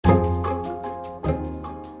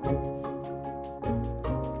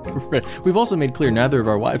Right. We've also made clear neither of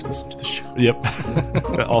our wives listen to the show.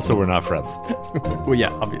 Yep. Also, we're not friends. Well, yeah,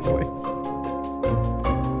 obviously.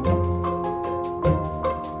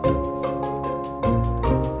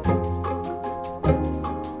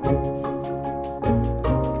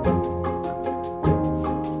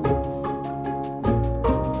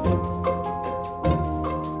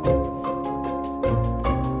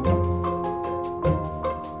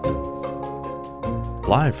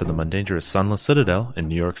 Live from the Mundangerous Sunless Citadel in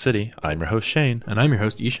New York City, I'm your host Shane. And I'm your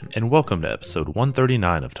host Ishan. And welcome to episode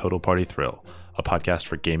 139 of Total Party Thrill, a podcast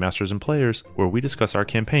for game masters and players where we discuss our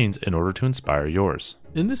campaigns in order to inspire yours.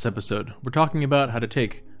 In this episode, we're talking about how to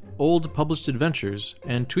take old published adventures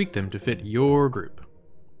and tweak them to fit your group.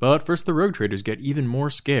 But first, the rogue traders get even more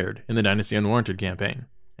scared in the Dynasty Unwarranted campaign.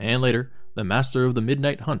 And later, the Master of the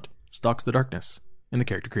Midnight Hunt stalks the darkness in the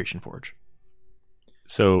Character Creation Forge.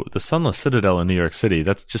 So, the Sunless Citadel in New York City,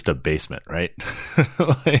 that's just a basement, right?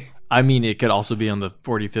 I mean, it could also be on the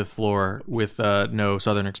 45th floor with no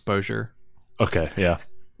southern exposure. Okay, yeah.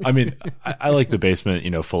 I mean, I like the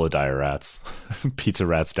basement, full of dire rats. Pizza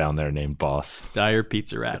rats down there named Boss. Dire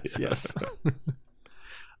pizza rats, yes.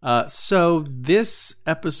 So, this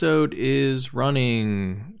episode is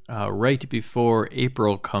running right before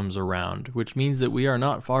April comes around, which means that we are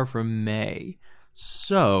not far from May.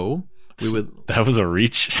 So... That was a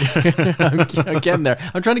reach. I'm getting there.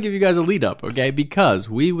 I'm trying to give you guys a lead up, okay? Because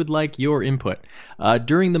we would like your input.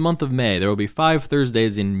 During the month of May, there will be 5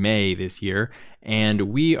 Thursdays in May this year, and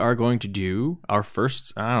we are going to do our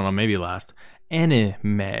first, I don't know, maybe last,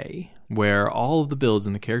 anime, where all of the builds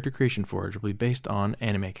in the Character Creation Forge will be based on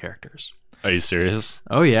anime characters. Are you serious?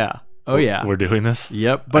 Oh, yeah. Oh, yeah. We're doing this?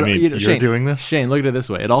 Yep. But you're Shane, doing this? Shane, look at it this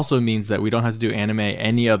way. It also means that we don't have to do anime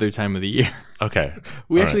any other time of the year. Okay.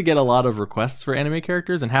 We actually get a lot of requests for anime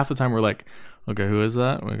characters, and half the time we're like, okay, who is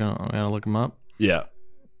that? We're gonna look them up. Yeah.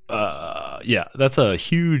 Yeah, that's a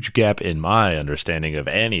huge gap in my understanding of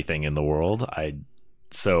anything in the world.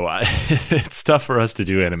 It's tough for us to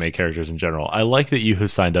do anime characters in general. I like that you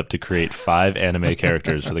have signed up to create 5 anime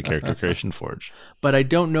characters for the Character Creation Forge. But I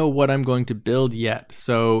don't know what I'm going to build yet.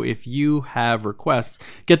 So if you have requests,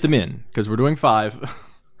 get them in, because we're doing 5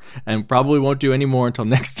 and probably won't do any more until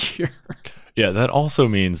next year. Yeah, that also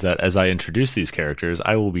means that as I introduce these characters,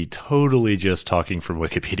 I will be totally just talking from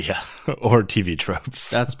Wikipedia or TV tropes.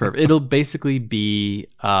 That's perfect. It'll basically be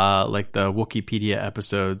like the Wikipedia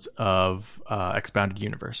episodes of Expounded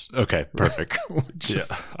Universe. Okay, perfect.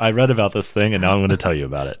 I read about this thing, and now I'm going to tell you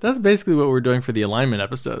about it. That's basically what we're doing for the alignment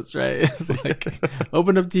episodes, right? It's like,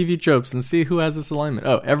 open up TV tropes and see who has this alignment.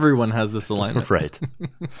 Oh, everyone has this alignment. Right.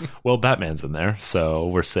 Well, Batman's in there, so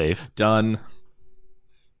we're safe. Done.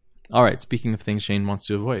 All right, speaking of things Shane wants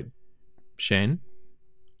to avoid. Shane,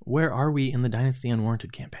 where are we in the Dynasty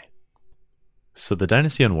Unwarranted campaign? So the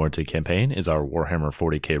Dynasty Unwarranted campaign is our Warhammer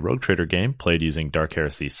 40k Rogue Trader game played using Dark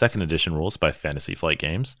Heresy 2nd Edition rules by Fantasy Flight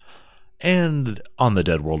Games. And on the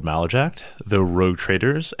Dead World Malajact, the Rogue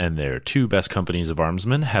Traders and their 2 best companies of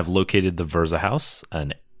armsmen have located the Verza House,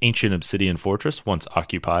 an ancient obsidian fortress once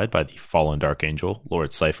occupied by the fallen Dark Angel,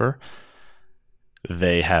 Lord Cypher.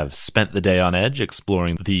 They have spent the day on edge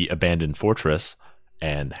exploring the abandoned fortress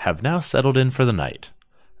and have now settled in for the night.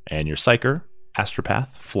 And your psyker, astropath,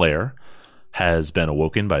 Flare, has been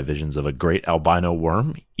awoken by visions of a great albino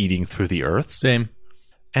worm eating through the earth. Same.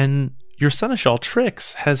 And your seneschal,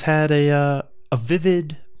 Trix, has had a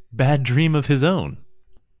vivid, bad dream of his own.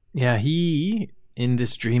 Yeah, he, in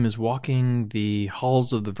this dream, is walking the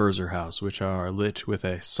halls of the Verzer house, which are lit with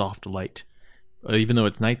a soft light, even though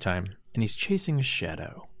it's nighttime. And he's chasing a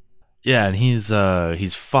shadow. Yeah, and he's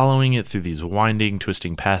following it through these winding,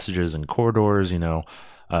 twisting passages and corridors.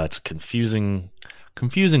 It's a confusing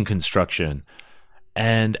construction.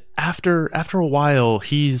 And after a while,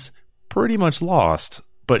 he's pretty much lost.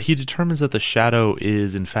 But he determines that the shadow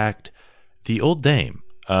is, in fact, the old dame,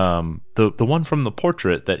 the one from the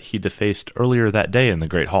portrait that he defaced earlier that day in the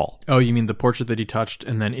Great Hall. Oh, you mean the portrait that he touched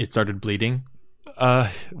and then it started bleeding?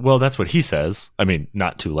 Well, that's what he says. I mean,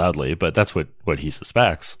 not too loudly, but that's what he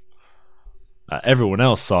suspects. Everyone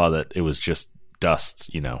else saw that it was just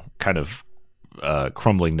dust, kind of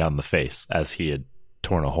crumbling down the face as he had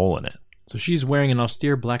torn a hole in it. So she's wearing an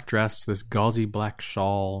austere black dress, this gauzy black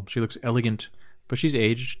shawl. She looks elegant, but she's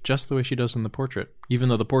aged just the way she does in the portrait. Even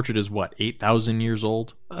though the portrait is, 8,000 years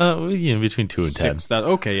old? Between 2 and 10. 6,000.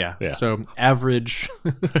 Okay, yeah. So average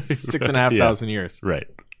 6,500 years. Right.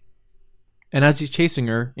 And as he's chasing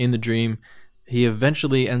her in the dream, he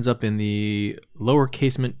eventually ends up in the lower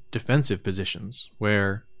casement defensive positions,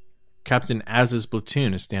 where Captain Az's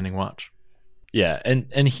platoon is standing watch. Yeah,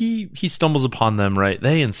 and he stumbles upon them, right?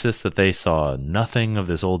 They insist that they saw nothing of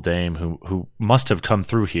this old dame who must have come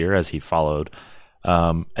through here as he followed.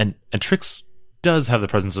 And Trix does have the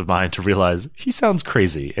presence of mind to realize he sounds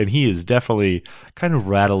crazy, and he is definitely kind of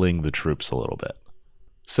rattling the troops a little bit.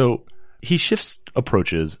 So he shifts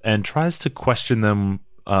approaches and tries to question them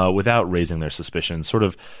without raising their suspicions, sort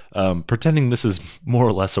of pretending this is more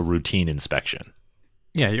or less a routine inspection.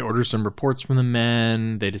 Yeah, he orders some reports from the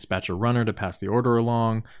men. They dispatch a runner to pass the order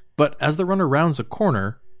along. But as the runner rounds a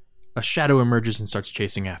corner, a shadow emerges and starts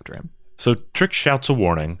chasing after him. So Trix shouts a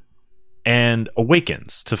warning and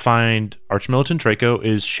awakens to find Archmilitant Draco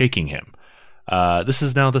is shaking him. This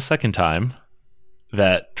is now the second time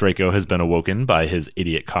that Draco has been awoken by his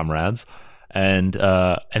idiot comrades. And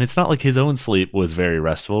it's not like his own sleep was very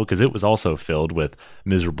restful, because it was also filled with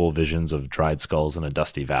miserable visions of dried skulls in a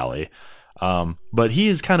dusty valley. But he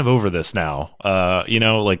is kind of over this now.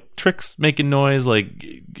 Like Trix making noise,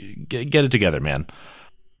 like get it together, man.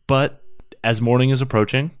 But as morning is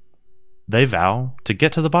approaching, they vow to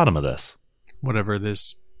get to the bottom of this. Whatever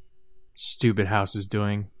this stupid house is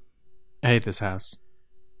doing. I hate this house.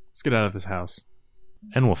 Let's get out of this house.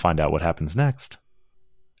 And we'll find out what happens next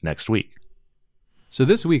week. So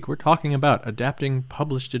this week we're talking about adapting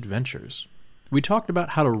published adventures. We talked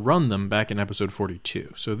about how to run them back in episode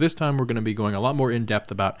 42, so this time we're going to be going a lot more in-depth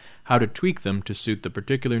about how to tweak them to suit the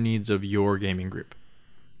particular needs of your gaming group.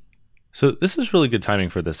 So this is really good timing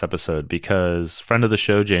for this episode, because friend of the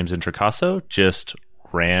show, James Intricasso, just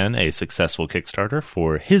ran a successful Kickstarter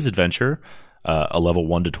for his adventure, a level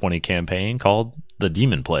 1 to 20 campaign called The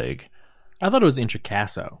Demon Plague. I thought it was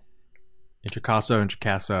Intricasso.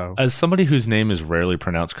 Intricasso. As somebody whose name is rarely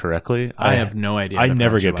pronounced correctly, I have no idea. I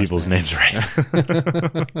never get people's names right.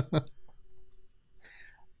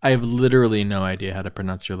 I have literally no idea how to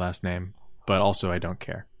pronounce your last name, but also I don't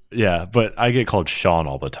care. Yeah, but I get called Sean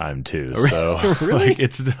all the time too. So really? Like,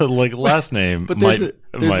 it's the last name. But there's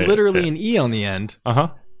literally an E on the end. Uh-huh.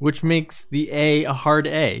 Which makes the A a hard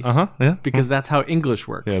A. Uh-huh, yeah. Because that's how English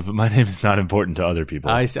works. Yeah, but my name is not important to other people.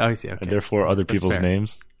 I see, okay. And therefore other people's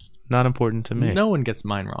names, not important to me. No one gets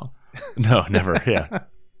mine wrong. No, never, yeah.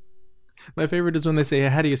 My favorite is when they say,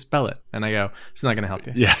 how do you spell it? And I go, it's not going to help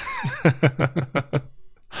you. Yeah.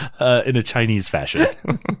 In a Chinese fashion.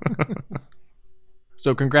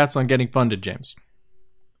 So congrats on getting funded, James.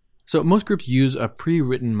 So most groups use a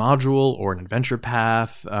pre-written module or an adventure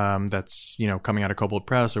path that's, coming out of Kobold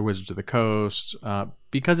Press or Wizards of the Coast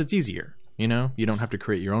because it's easier. You don't have to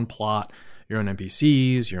create your own plot, your own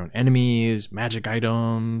NPCs, your own enemies, magic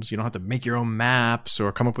items. You don't have to make your own maps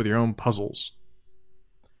or come up with your own puzzles.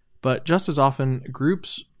 But just as often,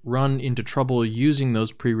 groups run into trouble using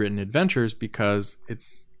those pre-written adventures because it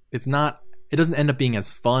doesn't end up being as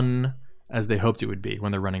fun as they hoped it would be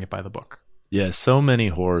when they're running it by the book. Yeah, so many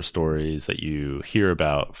horror stories that you hear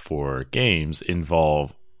about for games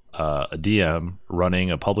involve a DM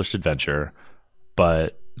running a published adventure,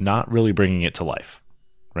 but not really bringing it to life,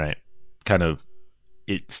 right? Kind of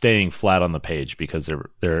it staying flat on the page because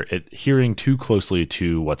they're adhering too closely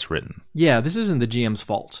to what's written. Yeah, this isn't the GM's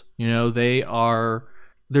fault.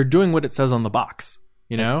 They're doing what it says on the box,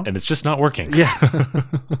 And it's just not working. Yeah.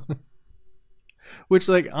 Which,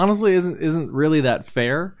 honestly isn't really that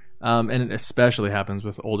fair. And it especially happens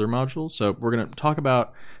with older modules. So we're going to talk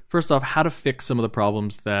about, first off, how to fix some of the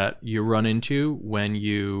problems that you run into when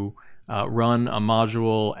you run a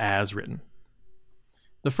module as written.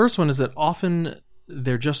 The first one is that often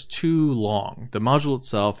they're just too long. The module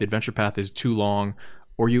itself, the adventure path, is too long,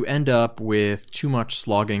 or you end up with too much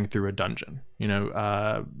slogging through a dungeon.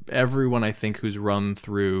 Everyone I think who's run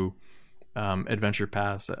through adventure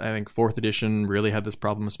paths, I think 4th edition really had this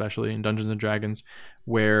problem, especially in Dungeons and Dragons,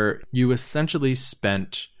 where you essentially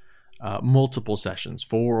spent multiple sessions,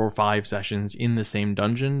 4 or 5 sessions in the same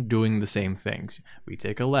dungeon doing the same things. We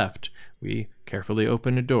take a left, we carefully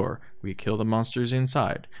open a door, we kill the monsters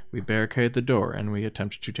inside, we barricade the door, and we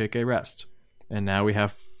attempt to take a rest. And now we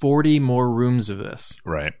have 40 more rooms of this.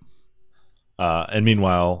 Right. And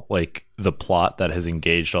meanwhile, the plot that has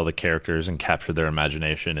engaged all the characters and captured their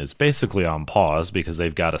imagination is basically on pause because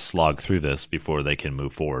they've got to slog through this before they can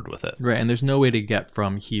move forward with it. Right, and there's no way to get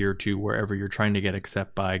from here to wherever you're trying to get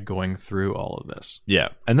except by going through all of this. Yeah,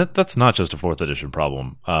 and that's not just a 4th edition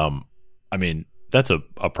problem. That's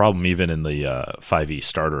a problem even in the 5e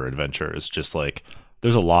starter adventure. It's just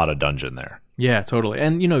there's a lot of dungeon there. Yeah, totally.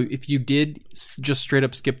 And, if you did just straight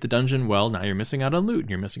up skip the dungeon, well, now you're missing out on loot and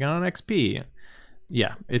you're missing out on XP.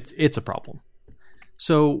 Yeah, it's a problem.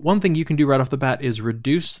 So one thing you can do right off the bat is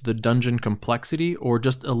reduce the dungeon complexity or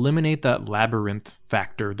just eliminate that labyrinth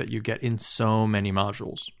factor that you get in so many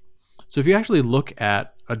modules. So if you actually look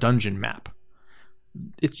at a dungeon map,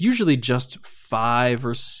 it's usually just 5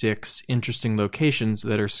 or 6 interesting locations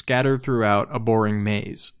that are scattered throughout a boring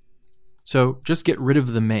maze. So just get rid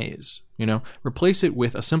of the maze, replace it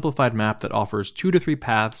with a simplified map that offers 2 to 3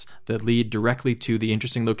 paths that lead directly to the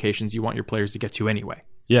interesting locations you want your players to get to anyway.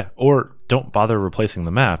 Yeah, or don't bother replacing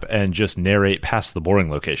the map and just narrate past the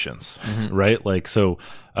boring locations, right? Like, so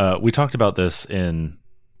we talked about this in,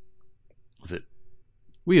 was it?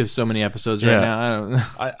 We have so many episodes right now.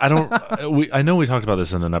 I know we talked about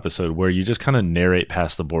this in an episode where you just kind of narrate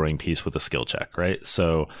past the boring piece with a skill check, right?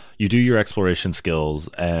 So you do your exploration skills,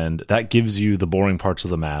 and that gives you the boring parts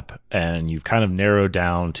of the map, and you've kind of narrowed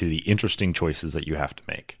down to the interesting choices that you have to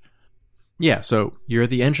make. Yeah, so you're at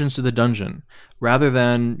the entrance to the dungeon. Rather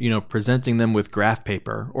than, presenting them with graph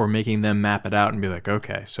paper or making them map it out and be like,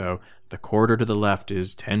 okay, so the corridor to the left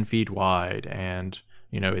is 10 feet wide and,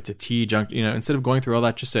 it's a T-junction. Instead of going through all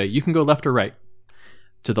that, just say, you can go left or right.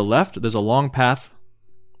 To the left, there's a long path.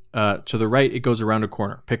 To the right, it goes around a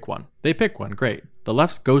corner. Pick one. They pick one. Great. The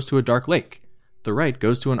left goes to a dark lake. The right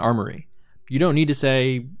goes to an armory. You don't need to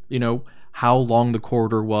say, how long the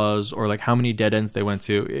corridor was or like how many dead ends they went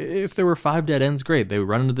to. If there were 5 dead ends, great. They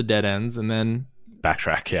run into the dead ends and then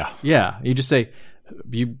backtrack. Yeah. You just say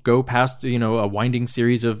you go past, a winding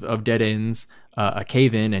series of dead ends, a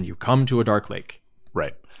cave in, and you come to a dark lake.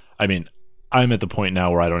 Right. I mean, I'm at the point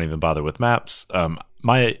now where I don't even bother with maps.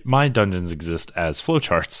 My dungeons exist as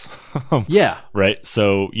flowcharts. Yeah. Right.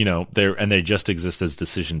 So, they just exist as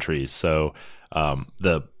decision trees. So,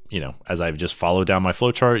 as I've just followed down my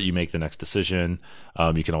flowchart, you make the next decision.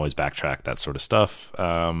 You can always backtrack, that sort of stuff.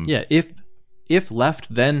 Yeah, if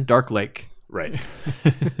left, then Dark Lake. Right.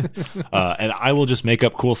 And I will just make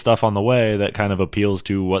up cool stuff on the way that kind of appeals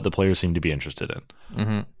to what the players seem to be interested in.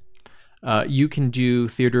 Mm-hmm. You can do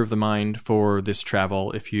Theater of the Mind for this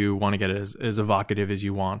travel if you want to get it as evocative as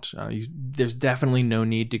you want. There's definitely no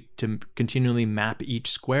need to continually map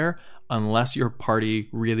each square unless your party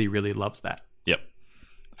really, really loves that. Yep.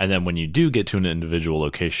 And then when you do get to an individual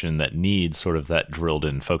location that needs sort of that drilled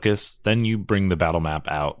in focus, then you bring the battle map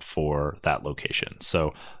out for that location.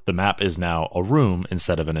 So the map is now a room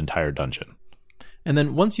instead of an entire dungeon. And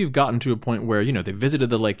then once you've gotten to a point where, they've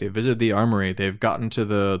visited the lake, they've visited the armory, they've gotten to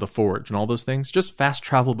the forge and all those things, just fast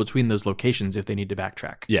travel between those locations if they need to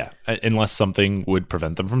backtrack. Yeah, unless something would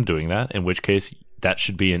prevent them from doing that, in which case that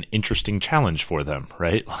should be an interesting challenge for them,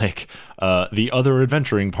 right? Like the other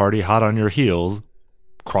adventuring party hot on your heels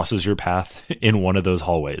crosses your path in one of those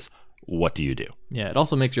hallways. What do you do? Yeah, it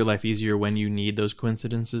also makes your life easier when you need those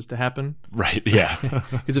coincidences to happen. Right, yeah.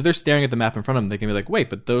 Because if they're staring at the map in front of them, they can be like, wait,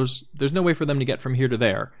 but there's no way for them to get from here to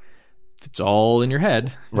there. If it's all in your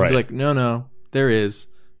head, you'll be like, no, there is.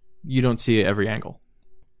 You don't see it every angle.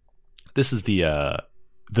 This is the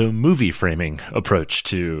movie framing approach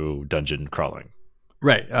to dungeon crawling.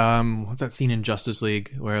 Right. What's that scene in Justice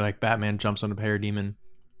League where like Batman jumps on a parademon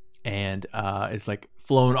and it's like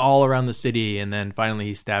flown all around the city, and then finally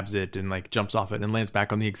he stabs it and like jumps off it and lands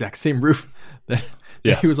back on the exact same roof that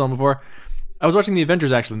he was on before. I was watching The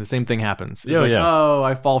Avengers actually, and the same thing happens. It's oh,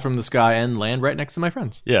 I fall from the sky and land right next to my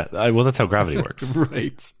friends. Yeah, well, that's how gravity works.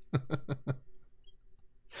 Right.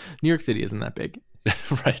 New York City isn't that big.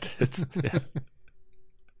 Right. It's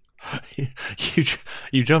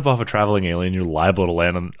you jump off a traveling alien, you're liable to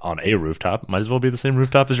land on a rooftop. Might as well be the same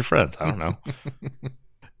rooftop as your friends. I don't know.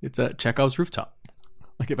 It's a Chekhov's rooftop.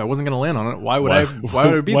 Like if I wasn't going to land on it, why would it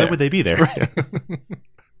be there? Why would they be there?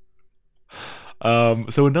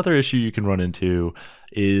 Right. So another issue you can run into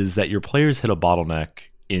is that your players hit a bottleneck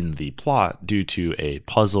in the plot due to a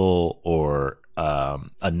puzzle or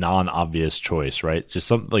a non-obvious choice, right? Just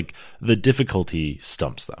something like the difficulty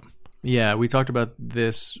stumps them. Yeah, we talked about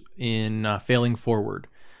this in Failing Forward.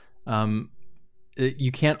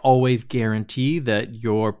 You can't always guarantee that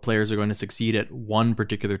your players are going to succeed at one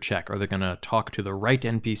particular check, or they're going to talk to the right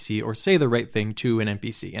NPC or say the right thing to an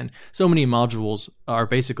NPC. And so many modules are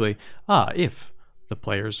basically, if the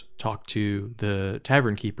players talk to the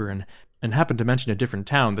tavern keeper and happen to mention a different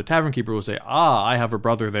town, the tavern keeper will say, I have a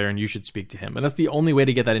brother there and you should speak to him. And that's the only way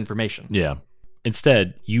to get that information. Yeah.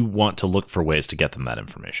 Instead, you want to look for ways to get them that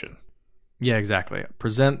information. Yeah, exactly.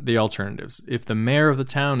 Present the alternatives. If the mayor of the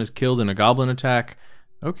town is killed in a goblin attack,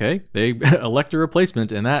 okay, they elect a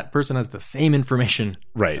replacement, and that person has the same information.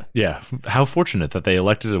 Right, yeah. How fortunate that they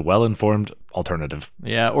elected a well-informed alternative.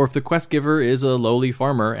 Yeah, or if the quest giver is a lowly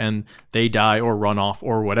farmer, and they die or run off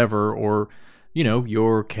or whatever, or,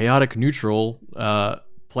 your chaotic neutral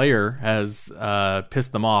player has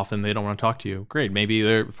pissed them off and they don't want to talk to you. Great, maybe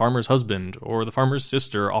their farmer's husband or the farmer's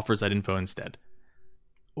sister offers that info instead.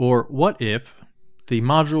 Or what if the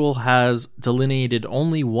module has delineated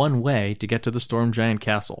only one way to get to the Storm Giant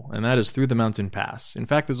Castle, and that is through the Mountain Pass. In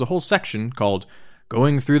fact, there's a whole section called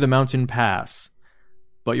Going Through the Mountain Pass.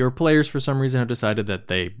 But your players, for some reason, have decided that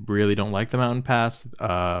they really don't like the Mountain Pass.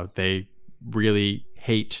 They really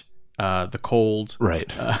hate the cold.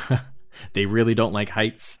 Right. They really don't like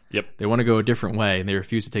heights. Yep. They want to go a different way, and they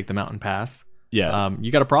refuse to take the Mountain Pass. Yeah.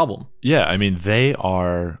 You got a problem. Yeah, I mean, they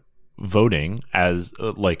are voting as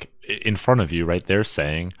like in front of you, right? They're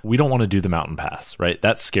saying, we don't want to do the Mountain Pass, right?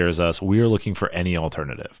 That scares us. We are looking for any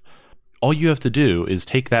alternative. All you have to do is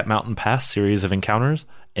take that Mountain Pass series of encounters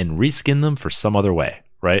and reskin them for some other way,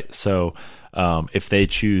 right? So if they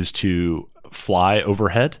choose to fly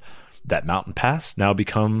overhead, that Mountain Pass now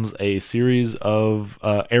becomes a series of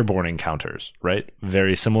airborne encounters, right?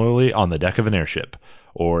 Very similarly on the deck of an airship.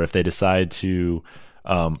 Or if they decide to,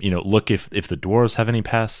 look if the dwarves have any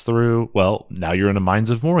pass through, well, now you're in a Mines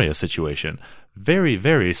of Moria situation. Very,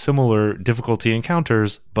 very similar difficulty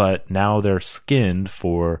encounters, but now they're skinned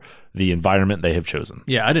for the environment they have chosen.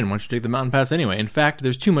 Yeah, I didn't want you to take the Mountain Pass anyway. In fact,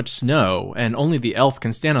 there's too much snow, and only the elf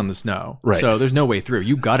can stand on the snow. Right. So there's no way through.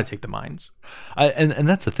 You got to take the mines. And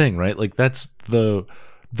that's the thing, right? Like that's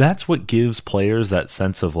what gives players that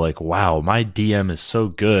sense of like, wow, my DM is so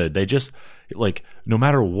good. They just like, no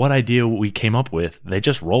matter what idea we came up with, they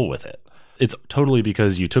just roll with it. It's totally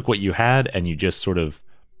because you took what you had and you just sort of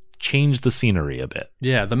changed the scenery a bit.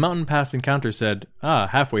 Yeah, the Mountain Pass encounter said,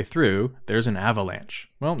 halfway through, there's an avalanche.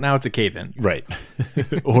 Well, now it's a cave-in. Right.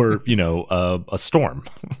 Or, a storm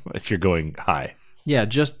if you're going high. Yeah,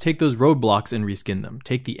 just take those roadblocks and reskin them.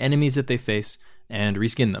 Take the enemies that they face and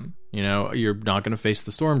reskin them. You're not going to face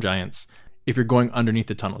the storm giants if you're going underneath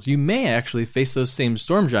the tunnels. You may actually face those same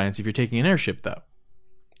storm giants if you're taking an airship, though.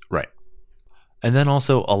 Right. And then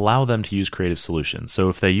also allow them to use creative solutions. So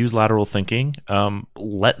if they use lateral thinking,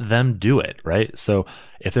 let them do it, right? So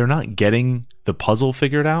if they're not getting the puzzle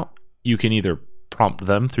figured out, you can either prompt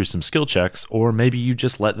them through some skill checks, or maybe you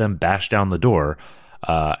just let them bash down the door,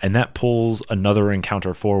 and that pulls another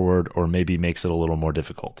encounter forward or maybe makes it a little more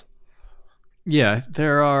difficult. Yeah,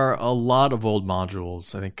 there are a lot of old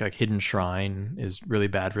modules. I think like Hidden Shrine is really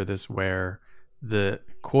bad for this, where the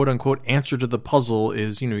quote-unquote answer to the puzzle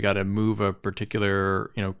is, you got to move a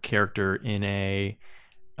particular, character in a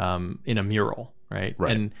mural, right?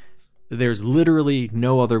 Right. And there's literally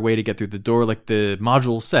no other way to get through the door. Like the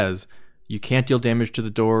module says, you can't deal damage to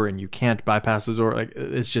the door and you can't bypass the door. Like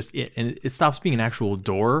it's just it. And it stops being an actual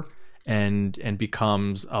door and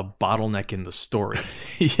becomes a bottleneck in the story.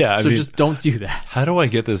 Yeah, so just don't do that. How do I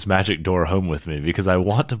get this magic door home with me? Because I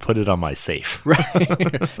want to put it on my safe.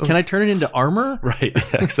 Right. Can I turn it into armor? Right,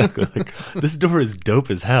 yeah, exactly. Like, this door is dope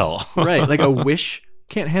as hell. Right, like a wish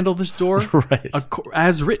can't handle this door? Right.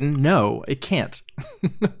 As written, no, it can't.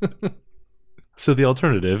 So the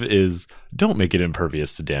alternative is don't make it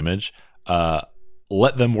impervious to damage.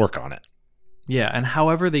 Let them work on it. Yeah, and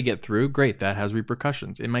however they get through, great, that has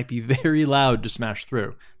repercussions. It might be very loud to smash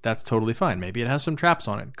through. That's totally fine. Maybe it has some traps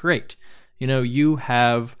on it. Great. You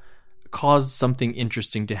have caused something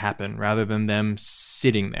interesting to happen rather than them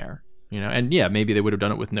sitting there. And yeah, maybe they would have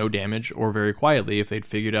done it with no damage or very quietly if they'd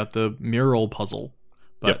figured out the mural puzzle.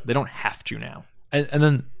 But They don't have to now. And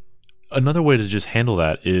then another way to just handle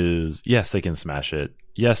that is, yes, they can smash it.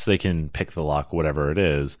 Yes, they can pick the lock, whatever it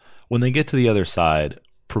is. When they get to the other side,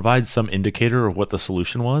 provide some indicator of what the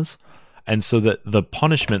solution was. And so that the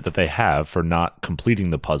punishment that they have for not completing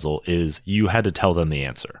the puzzle is you had to tell them the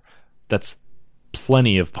answer. That's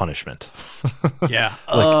plenty of punishment. Yeah.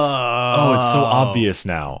 Oh, it's so obvious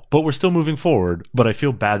now. But we're still moving forward, but I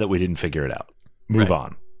feel bad that we didn't figure it out. Move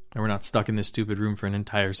on. And we're not stuck in this stupid room for an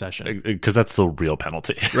entire session. Because that's the real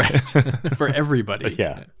penalty. Right. For everybody.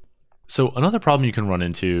 Yeah. So another problem you can run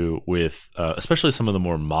into with especially some of the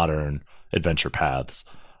more modern adventure paths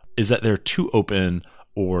is that they're too open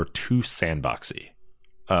or too sandboxy.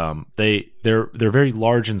 They're very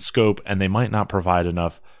large in scope, and they might not provide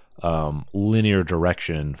enough linear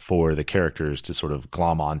direction for the characters to sort of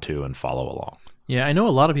glom onto and follow along. Yeah, I know a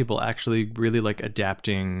lot of people actually really like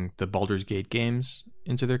adapting the Baldur's Gate games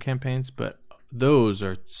into their campaigns, but those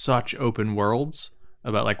are such open worlds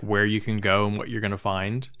about like where you can go and what you're going to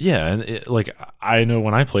find. Yeah, and I know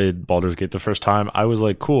when I played Baldur's Gate the first time, I was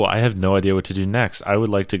like, cool, I have no idea what to do next. I would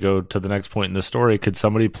like to go to the next point in the story. Could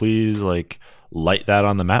somebody please like light that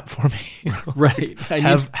on the map for me? Right.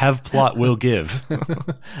 Have plot will give.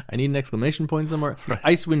 I need an exclamation point somewhere. Right.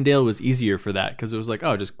 Icewind Dale was easier for that because it was like,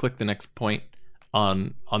 oh, just click the next point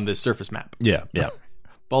on this surface map. Yeah.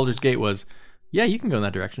 Baldur's Gate was, yeah, you can go in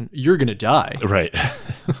that direction. You're going to die. Right.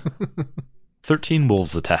 13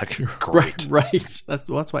 wolves attack. Great. Right.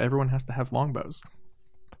 That's why everyone has to have longbows.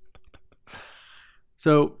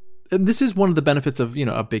 So and this is one of the benefits of,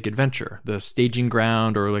 a big adventure. The staging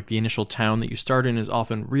ground or like the initial town that you start in is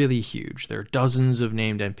often really huge. There are dozens of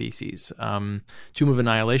named NPCs. Tomb of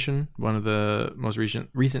Annihilation, one of the most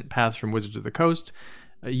recent paths from Wizards of the Coast,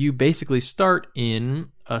 you basically start in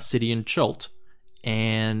a city in Chult,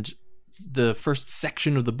 and the first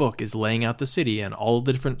section of the book is laying out the city and all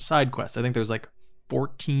the different side quests. I think there's like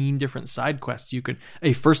 14 different side quests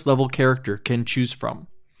a first level character can choose from.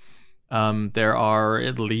 There are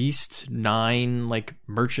at least 9 like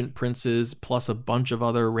merchant princes plus a bunch of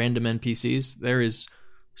other random NPCs. There is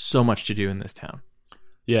so much to do in this town.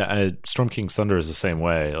 Yeah, Storm King's Thunder is the same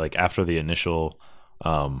way. Like after the initial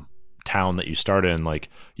town that you start in, like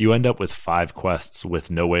you end up with 5 quests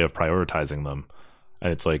with no way of prioritizing them.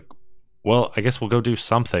 And it's like, well, I guess we'll go do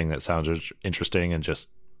something that sounds interesting and just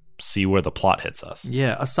see where the plot hits us.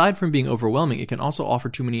 Yeah, aside from being overwhelming, it can also offer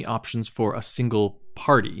too many options for a single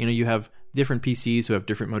party. You have different PCs who have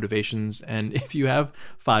different motivations, and if you have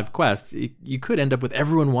 5 quests, you could end up with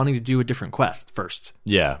everyone wanting to do a different quest first.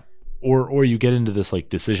 Yeah. Or you get into this like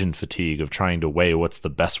decision fatigue of trying to weigh what's the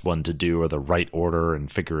best one to do or the right order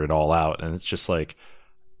and figure it all out. And it's just like,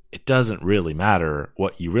 it doesn't really matter.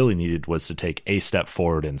 What you really needed was to take a step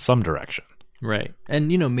forward in some direction. Right. And,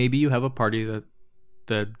 maybe you have a party that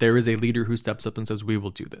there is a leader who steps up and says, we will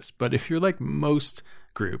do this. But if you're like most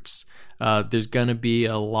groups, there's going to be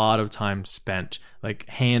a lot of time spent like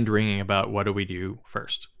hand-wringing about what do we do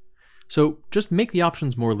first. So just make the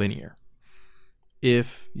options more linear.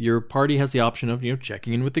 If your party has the option of,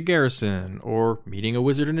 checking in with the garrison, or meeting a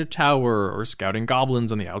wizard in a tower, or scouting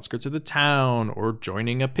goblins on the outskirts of the town, or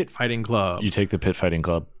joining a pit fighting club. You take the pit fighting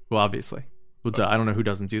club? Well, obviously. Well, I don't know who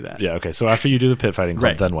doesn't do that. Yeah, okay. So after you do the pit fighting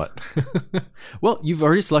club, then what? Well, you've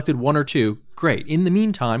already selected 1 or 2. Great. In the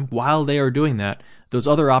meantime, while they are doing that, those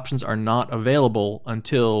other options are not available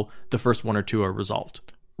until the first 1 or 2 are resolved.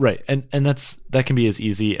 Right. And that can be as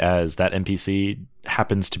easy as that NPC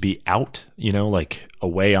happens to be out, like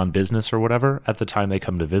away on business or whatever at the time they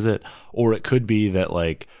come to visit. Or it could be that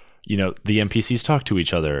like, the NPCs talk to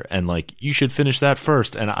each other and like, you should finish that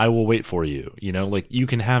first and I will wait for you. Like you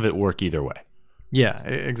can have it work either way. Yeah,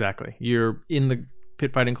 exactly. You're in the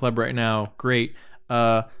pit fighting club right now. Great.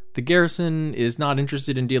 The garrison is not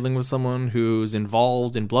interested in dealing with someone who's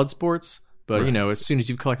involved in blood sports. But, right. As soon as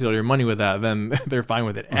you've collected all your money with that, then they're fine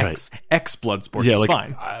with it. X blood sports is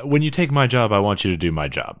fine. When you take my job, I want you to do my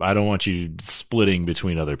job. I don't want you splitting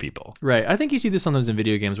between other people. Right. I think you see this sometimes in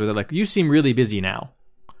video games where they're like, you seem really busy now.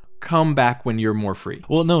 Come back when you're more free.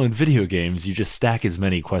 Well, no, in video games, you just stack as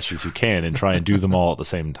many quests as you can and try and do them all at the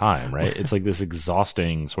same time, right? It's like this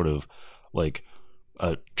exhausting sort of like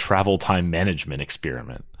a travel time management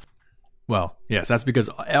experiment. Well, yes, that's because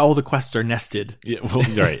all the quests are nested. Yeah, well,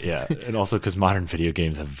 right, yeah. And also because modern video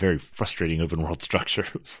games have very frustrating open world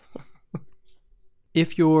structures.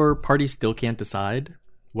 If your party still can't decide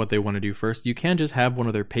what they want to do first, you can just have one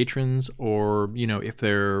of their patrons or, if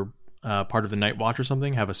they're part of the Night Watch or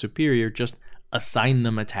something, have a superior just assign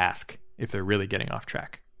them a task if they're really getting off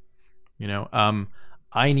track.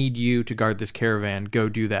 I need you to guard this caravan, go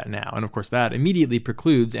do that now. And of course that immediately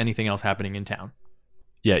precludes anything else happening in town.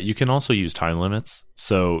 Yeah, you can also use time limits.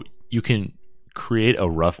 So you can create a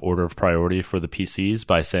rough order of priority for the PCs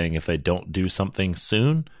by saying if they don't do something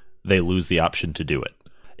soon, they lose the option to do it.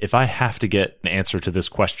 If I have to get an answer to this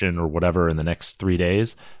question or whatever in the next 3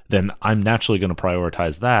 days, then I'm naturally going to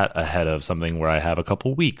prioritize that ahead of something where I have a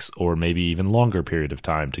couple weeks or maybe even longer period of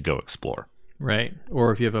time to go explore. Right.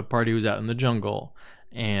 Or if you have a party who's out in the jungle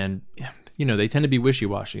and they tend to be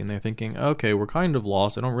wishy-washy and they're thinking, okay, we're kind of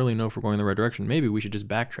lost. I don't really know if we're going in the right direction. Maybe we should just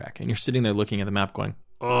backtrack. And you're sitting there looking at the map going,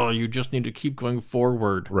 oh, you just need to keep going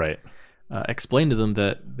forward. Right. Explain to them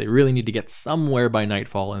that they really need to get somewhere by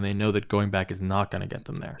nightfall and they know that going back is not going to get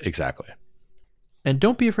them there. Exactly. And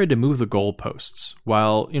don't be afraid to move the goalposts.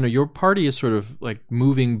 While, your party is sort of like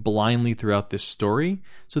moving blindly throughout this story,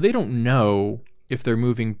 so they don't know if they're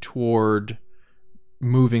moving toward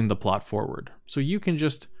moving the plot forward. So you can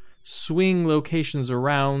just swing locations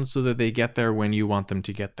around so that they get there when you want them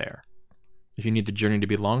to get there. If you need the journey to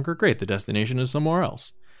be longer, great, the destination is somewhere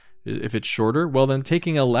else. If it's shorter, well then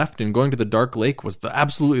taking a left and going to the Dark Lake was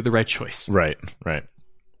absolutely the right choice. Right.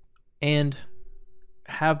 And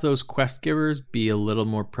have those quest givers be a little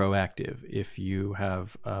more proactive if you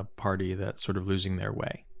have a party that's sort of losing their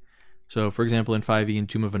way. So for example, in 5e and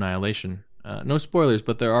Tomb of Annihilation, no spoilers,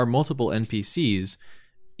 but there are multiple NPCs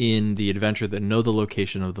in the adventure that know the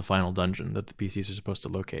location of the final dungeon that the PCs are supposed to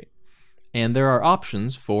locate. And there are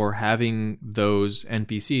options for having those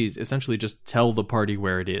NPCs essentially just tell the party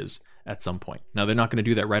where it is at some point. Now, they're not going to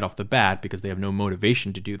do that right off the bat because they have no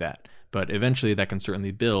motivation to do that. But eventually that can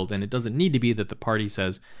certainly build. And it doesn't need to be that the party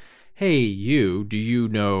says, hey, do you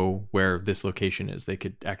know where this location is? They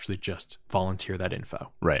could actually just volunteer that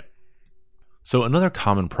info. Right. So another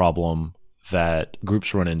common problem that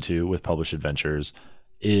groups run into with published adventures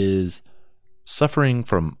is suffering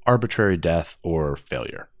from arbitrary death or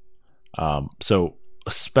failure. So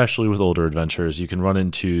especially with older adventures, you can run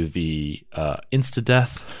into the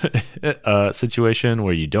insta-death situation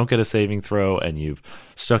where you don't get a saving throw and you've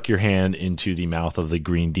stuck your hand into the mouth of the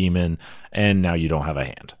green demon and now you don't have a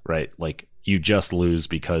hand, right? Like you just lose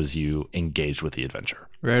because you engaged with the adventure.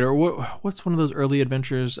 Right, or what's one of those early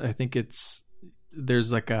adventures? I think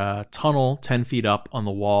there's like a tunnel 10 feet up on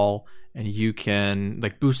the wall and you can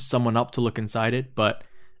like boost someone up to look inside it, but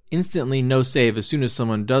instantly no save. As soon as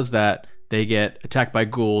someone does that, they get attacked by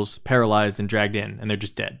ghouls, paralyzed, and dragged in, and they're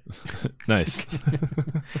just dead. Nice.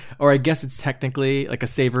 Or I guess it's technically like a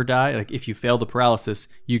save or die. Like if you fail the paralysis,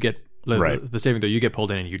 you get the saving throw, you get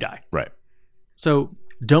pulled in and you die. Right. So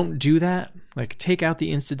don't do that. Like take out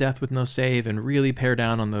the insta death with no save and really pare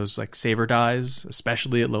down on those like save or dies,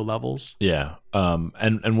 especially at low levels. Yeah.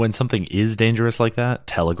 And when something is dangerous like that,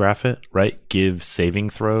 telegraph it, right? Give saving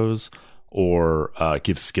throws or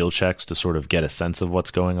give skill checks to sort of get a sense of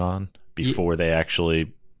what's going on before they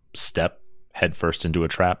actually step headfirst into a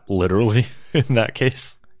trap, literally, in that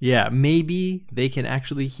case. Yeah, maybe they can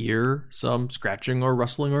actually hear some scratching or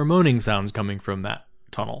rustling or moaning sounds coming from that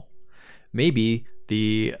tunnel. Maybe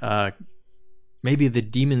the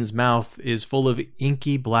demon's mouth is full of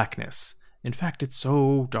inky blackness. In fact, it's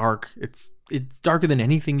so dark. It's darker than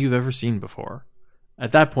anything you've ever seen before.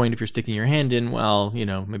 At that point, if you're sticking your hand in, well,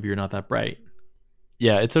 maybe you're not that bright.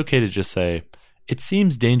 Yeah, it's okay to just say, it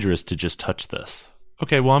seems dangerous to just touch this.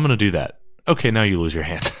 Okay, well, I'm going to do that. Okay, now you lose your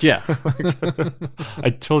hand. Yeah. I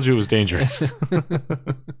told you it was dangerous. It's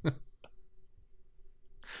an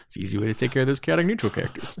easy way to take care of those chaotic neutral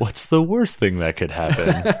characters. What's the worst thing that could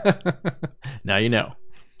happen? Now you know.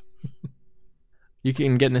 You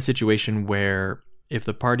can get in a situation where if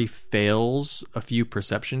the party fails a few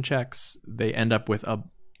perception checks, they end up with a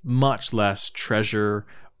much less treasure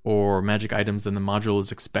or magic items than the module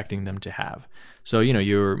is expecting them to have. So,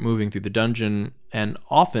 you're moving through the dungeon, and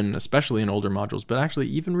often, especially in older modules, but actually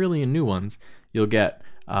even really in new ones, you'll get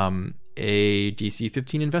a DC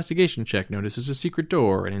 15 investigation check. Notices a secret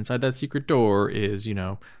door, and inside that secret door is,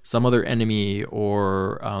 some other enemy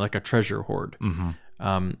or like a treasure hoard.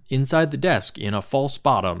 Mm-hmm. Inside the desk, in a false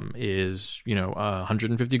bottom, is,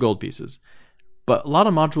 150 gold pieces. But a lot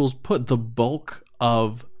of modules put the bulk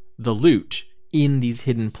of the loot in these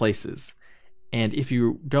hidden places. And if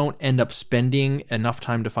you don't end up spending enough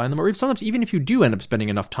time to find them, or if sometimes even if you do end up spending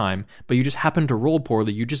enough time, but you just happen to roll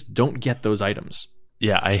poorly, you just don't get those items.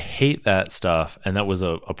 Yeah, I hate that stuff. And that was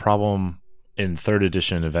a problem in 3rd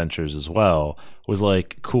edition adventures as well, was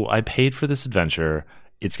like, cool, I paid for this adventure.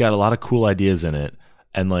 It's got a lot of cool ideas in it.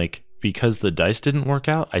 And like, because the dice didn't work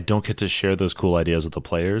out, I don't get to share those cool ideas with the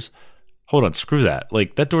players. Hold on, screw that.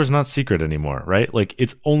 Like, that door's not secret anymore, right? Like,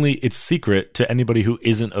 it's secret to anybody who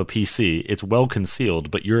isn't a PC. It's well concealed,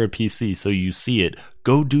 but you're a PC, so you see it.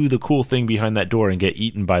 Go do the cool thing behind that door and get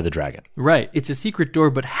eaten by the dragon. Right. It's a secret door,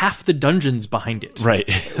 but half the dungeon's behind it. Right.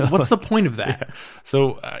 What's the point of that?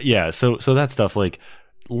 Yeah. So that stuff, like,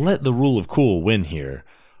 let the rule of cool win here,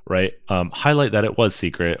 right? Highlight that it was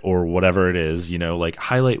secret or whatever it is, like,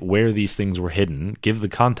 highlight where these things were hidden, give the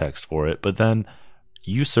context for it, but then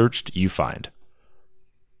you searched, you find.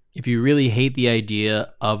 If you really hate the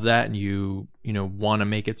idea of that and you want to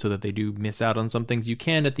make it so that they do miss out on some things, you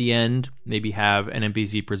can at the end maybe have an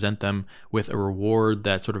NPC present them with a reward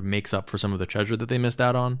that sort of makes up for some of the treasure that they missed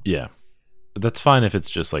out on. Yeah. That's fine if it's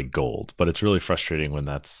just like gold, but it's really frustrating when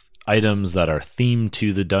that's items that are themed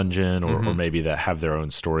to the dungeon or maybe that have their own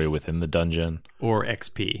story within the dungeon. Or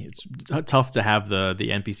XP. It's tough to have the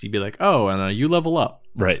NPC be like, oh, and you level up.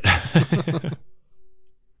 Right.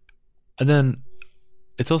 And then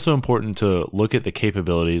it's also important to look at the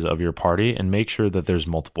capabilities of your party and make sure that there's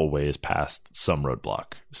multiple ways past some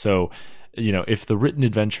roadblock. So, if the written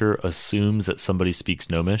adventure assumes that somebody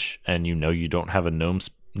speaks Gnomish and you don't have a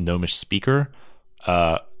Gnomish speaker,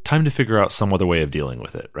 time to figure out some other way of dealing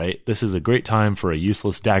with it, right? This is a great time for a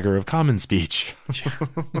useless dagger of common speech.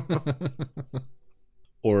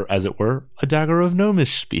 Or, as it were, a dagger of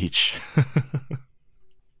Gnomish speech.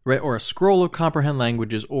 Right, or a scroll of comprehend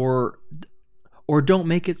languages, or don't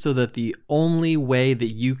make it so that the only way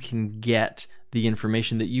that you can get the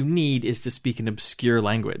information that you need is to speak an obscure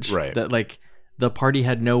language. Right. That the party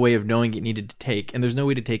had no way of knowing it needed to take, and there's no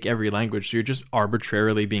way to take every language, so you're just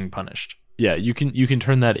arbitrarily being punished. Yeah, you can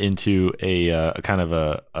turn that into a kind of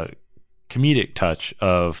a comedic touch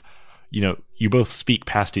of, you both speak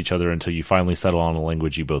past each other until you finally settle on a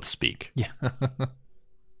language you both speak. Yeah.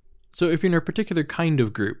 So if you're in a particular kind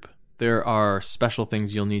of group, there are special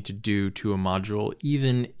things you'll need to do to a module,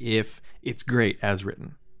 even if it's great as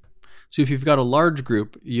written. So if you've got a large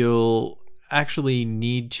group, you'll actually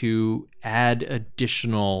need to add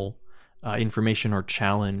additional information or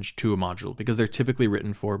challenge to a module, because they're typically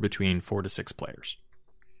written for between 4 to 6 players.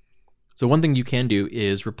 So one thing you can do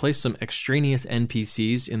is replace some extraneous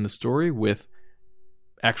NPCs in the story with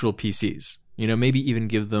actual PCs. Maybe even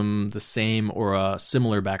give them the same or a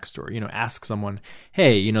similar backstory. Ask someone,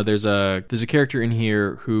 hey, there's a character in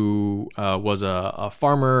here who was a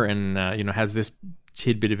farmer and has this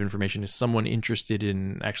tidbit of information. Is someone interested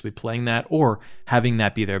in actually playing that or having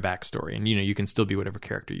that be their backstory? And you can still be whatever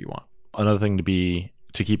character you want. Another thing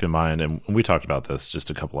to keep in mind, and we talked about this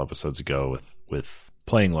just a couple episodes ago with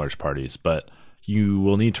playing large parties, but you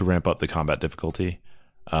will need to ramp up the combat difficulty.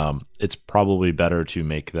 It's probably better to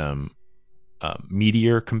make them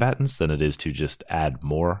meatier combatants than it is to just add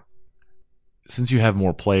more. Since you have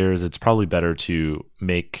more players, it's probably better to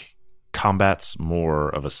make combats more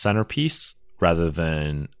of a centerpiece rather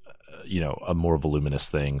than a more voluminous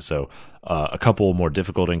thing. So a couple more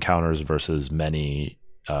difficult encounters versus many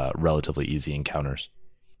relatively easy encounters.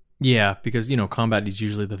 Yeah, because combat is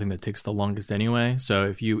usually the thing that takes the longest anyway. So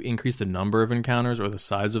if you increase the number of encounters or the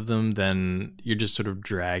size of them, then you're just sort of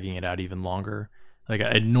dragging it out even longer. Like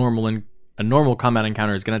a normal combat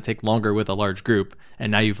encounter is going to take longer with a large group,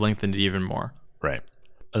 and now you've lengthened it even more. Right.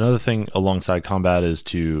 Another thing alongside combat is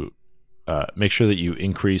to make sure that you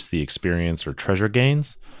increase the experience or treasure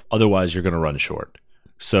gains. Otherwise, you're going to run short.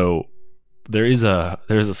 So there's a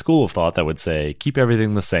school of thought that would say keep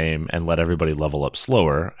everything the same and let everybody level up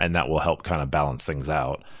slower, and that will help kind of balance things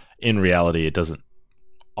out. In reality, it doesn't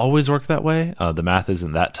always work that way. The math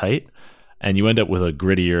isn't that tight, and you end up with a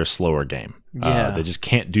grittier, slower game. Yeah. They just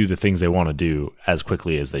can't do the things they want to do as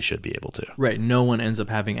quickly as they should be able to. Right. No one ends up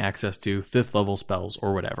having access to 5th level spells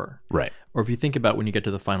or whatever. Right. Or if you think about when you get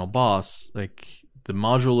to the final boss, like the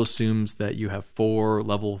module assumes that you have 4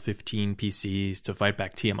 level 15 PCs to fight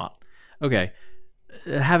back Tiamat. Okay.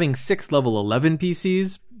 Having 6 level 11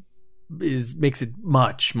 PCs makes it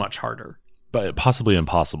much, much harder. But possibly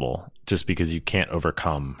impossible, just because you can't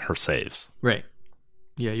overcome her saves. Right.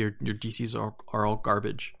 Yeah, your DCs are all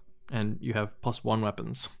garbage. And you have +1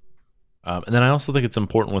 weapons. And then I also think it's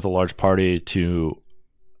important with a large party to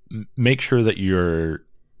make sure that your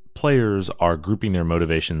players are grouping their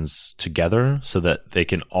motivations together so that they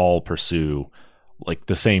can all pursue like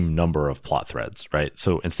the same number of plot threads, right?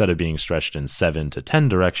 So instead of being stretched in 7 to 10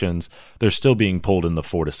 directions, they're still being pulled in the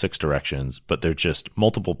 4 to 6 directions, but they're just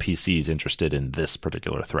multiple PCs interested in this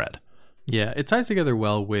particular thread. Yeah, it ties together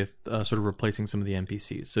well with sort of replacing some of the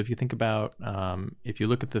NPCs. So if you think about, if you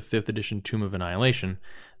look at the 5th edition Tomb of Annihilation,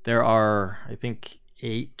 there are, I think,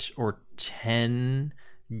 8 or 10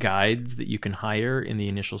 guides that you can hire in the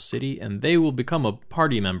initial city, and they will become a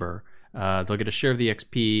party member. They'll get a share of the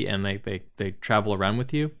XP, and they travel around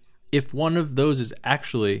with you. If one of those is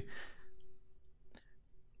actually...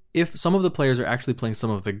 If some of the players are actually playing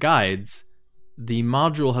some of the guides, the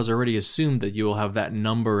module has already assumed that you will have that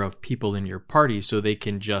number of people in your party, so they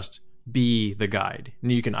can just be the guide.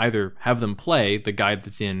 And you can either have them play the guide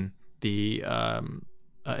that's in the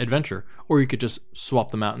adventure, or you could just swap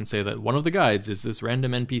them out and say that one of the guides is this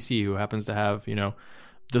random NPC who happens to have,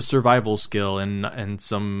 the survival skill and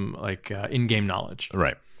some like in-game knowledge.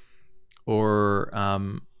 Right. Or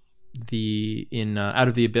Out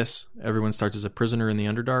of the Abyss, everyone starts as a prisoner in the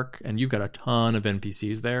Underdark, and you've got a ton of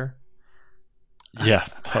NPCs there. Yeah,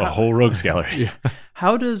 a whole rogues gallery. Yeah.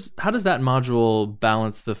 How does that module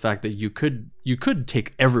balance the fact that you could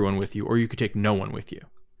take everyone with you, or you could take no one with you?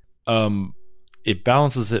 It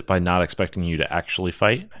balances it by not expecting you to actually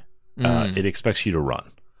fight. It expects you to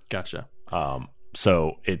run. Gotcha.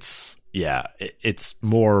 So it's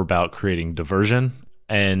more about creating diversion,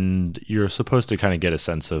 and you're supposed to kind of get a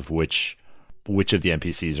sense of which of the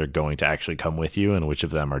NPCs are going to actually come with you and which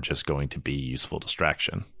of them are just going to be useful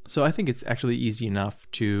distraction. So I think it's actually easy enough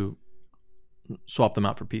to swap them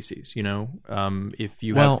out for PCs. If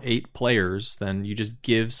you have 8 players, then you just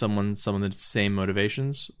give someone some of the same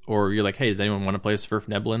motivations, or you're like, hey, does anyone want to play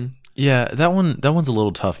Sverfneblin? Yeah, that one's a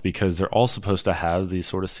little tough because they're all supposed to have these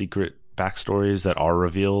sort of secret backstories that are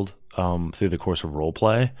revealed through the course of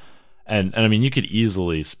roleplay. And I mean, you could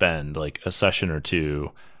easily spend like a session or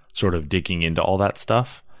two sort of digging into all that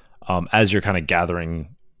stuff as you're kind of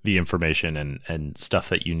gathering the information and stuff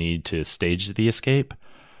that you need to stage the escape.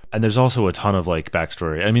 And there's also a ton of like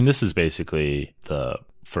backstory. I mean, this is basically the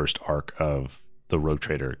first arc of the Rogue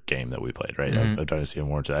Trader game that we played, right? Of Dynasty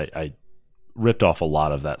Unwarranted. I ripped off a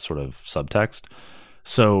lot of that sort of subtext.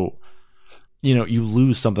 So, you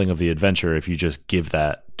lose something of the adventure if you just give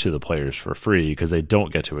that to the players for free because they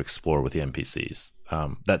don't get to explore with the NPCs.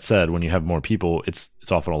 That said, when you have more people, it's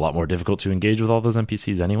often a lot more difficult to engage with all those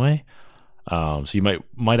NPCs anyway. So you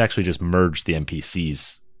might actually just merge the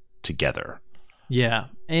NPCs together. Yeah,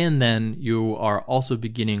 and then you are also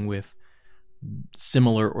beginning with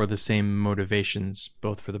similar or the same motivations,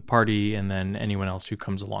 both for the party and then anyone else who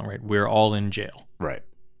comes along, right? We're all in jail. Right.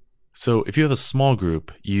 So if you have a small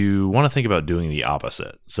group, you want to think about doing the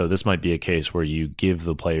opposite. So this might be a case where you give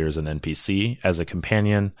the players an NPC as a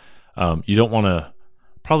companion. You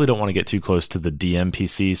probably don't want to get too close to the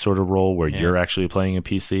DMPC sort of role where you're actually playing a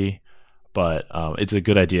PC, but it's a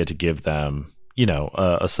good idea to give them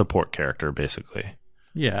a support character, basically.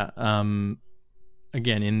 Yeah.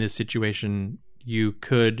 Again, in this situation, you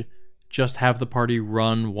could just have the party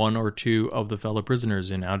run one or two of the fellow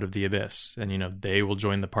prisoners in Out of the Abyss, and, they will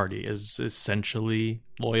join the party as essentially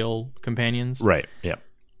loyal companions. Right, yeah.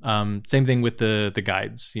 Same thing with the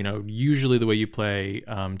guides. Usually the way you play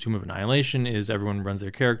Tomb of Annihilation is everyone runs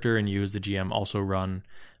their character, and you as the GM also run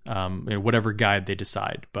whatever guide they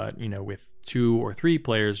decide. But, with 2 or 3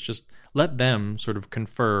 players, just let them sort of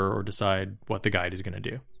confer or decide what the guide is going to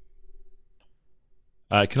do.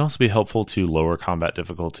 It can also be helpful to lower combat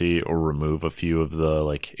difficulty or remove a few of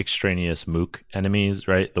the extraneous mook enemies,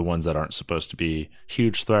 right? The ones that aren't supposed to be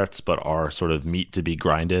huge threats but are sort of meat to be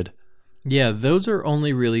grinded. Yeah, those are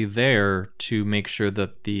only really there to make sure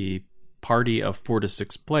that the party of 4 to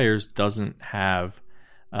 6 players doesn't have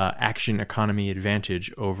action economy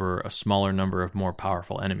advantage over a smaller number of more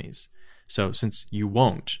powerful enemies. So since you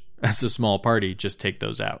won't, as a small party, just take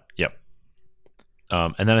those out. Yep.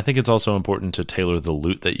 And then I think it's also important to tailor the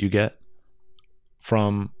loot that you get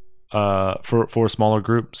from for a smaller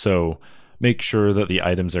group. So make sure that the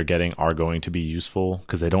items they're getting are going to be useful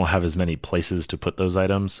because they don't have as many places to put those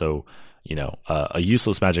items. So, a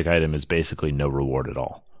useless magic item is basically no reward at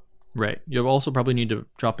all. Right. You'll also probably need to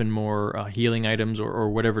drop in more healing items or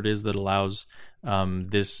whatever it is that allows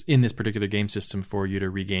this particular game system for you to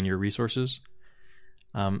regain your resources.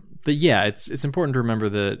 But yeah, it's important to remember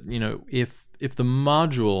that, if the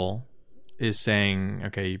module is saying,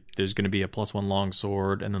 okay, there's going to be a +1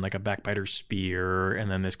 longsword and then like a backbiter spear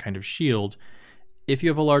and then this kind of shield, if you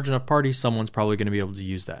have a large enough party, someone's probably going to be able to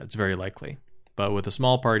use that. It's very likely. But with a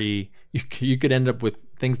small party, you could end up with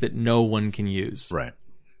things that no one can use. Right.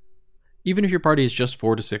 Even if your party is just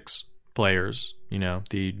 4 to 6 players,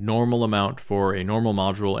 the normal amount for a normal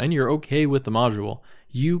module, and you're okay with the module,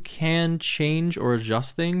 you can change or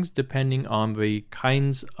adjust things depending on the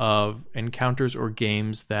kinds of encounters or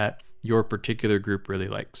games that your particular group really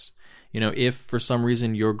likes. If for some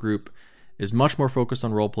reason your group is much more focused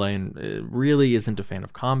on roleplay and really isn't a fan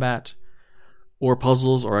of combat or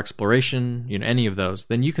puzzles or exploration, any of those,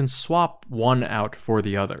 then you can swap one out for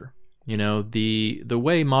the other. The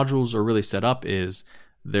way modules are really set up is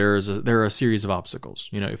there are a series of obstacles.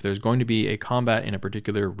 If there's going to be a combat in a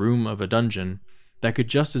particular room of a dungeon, that could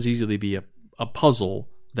just as easily be a puzzle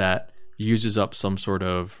that uses up some sort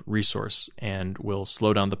of resource and will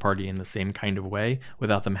slow down the party in the same kind of way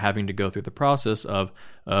without them having to go through the process of,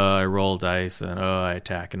 I roll dice, and I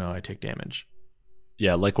attack, and I take damage.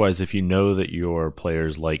 Yeah, likewise, if you know that your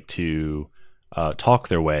players like to talk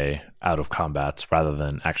their way out of combats rather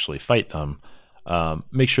than actually fight them,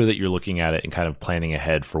 make sure that you're looking at it and kind of planning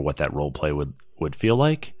ahead for what that role play would feel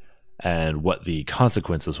like and what the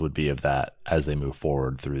consequences would be of that as they move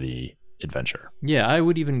forward through the adventure. Yeah, I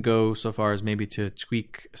would even go so far as maybe to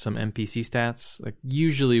tweak some NPC stats. Like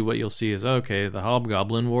usually what you'll see is, okay, the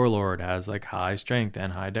Hobgoblin Warlord has like high strength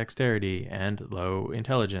and high dexterity and low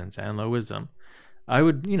intelligence and low wisdom. I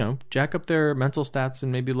would, jack up their mental stats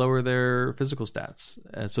and maybe lower their physical stats.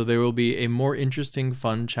 So there will be a more interesting,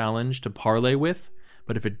 fun challenge to parlay with.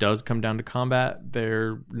 But if it does come down to combat,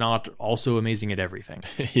 they're not also amazing at everything.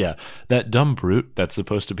 Yeah, that dumb brute that's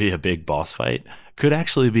supposed to be a big boss fight could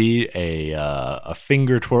actually be a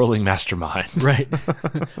finger-twirling mastermind. Right.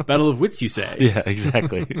 Battle of wits, you say. Yeah,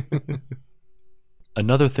 exactly.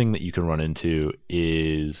 Another thing that you can run into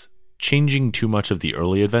is changing too much of the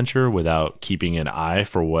early adventure without keeping an eye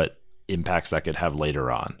for what impacts that could have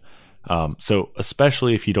later on. So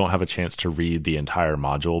especially if you don't have a chance to read the entire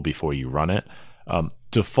module before you run it,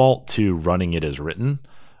 default to running it as written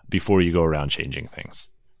before you go around changing things.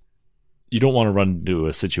 You don't want to run into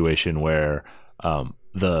a situation where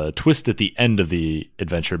the twist at the end of the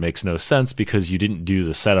adventure makes no sense because you didn't do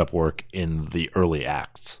the setup work in the early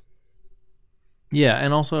acts. Yeah,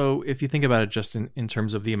 and also, if you think about it just in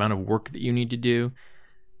terms of the amount of work that you need to do,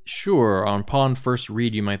 sure, upon first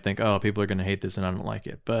read, you might think, oh, people are going to hate this and I don't like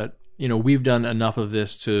it. But, we've done enough of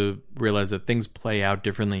this to realize that things play out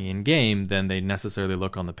differently in-game than they necessarily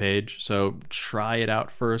look on the page. So try it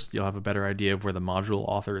out first. You'll have a better idea of where the module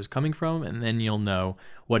author is coming from, and then you'll know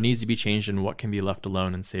what needs to be changed and what can be left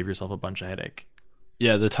alone and save yourself a bunch of headache.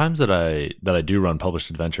 Yeah, the times that I do run published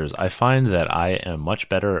adventures, I find that I am much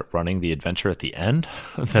better at running the adventure at the end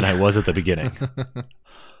than I was at the beginning.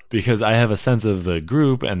 Because I have a sense of the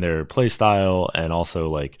group and their play style, and also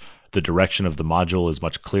like the direction of the module is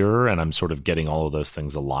much clearer, and I'm sort of getting all of those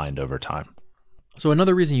things aligned over time. So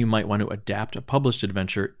another reason you might want to adapt a published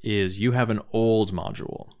adventure is you have an old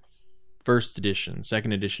module. First edition,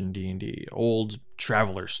 second edition D&D, old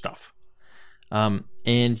traveler stuff.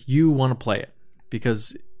 And you want to play it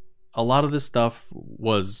because a lot of this stuff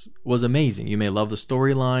was amazing. You may love the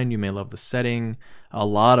storyline, you may love the setting. A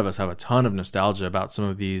lot of us have a ton of nostalgia about some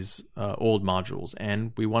of these old modules,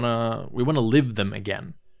 and we want to live them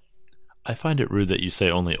again. I find it rude that you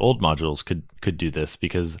say only old modules could do this,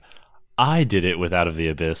 because I did it with Out of the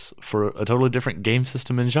Abyss for a totally different game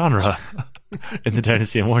system and genre in the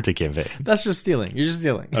Dynasty and Warranty campaign. That's just stealing. You're just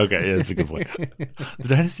stealing. Okay, yeah, that's a good point. The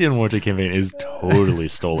Dynasty and Warranty campaign is totally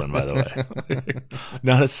stolen, by the way.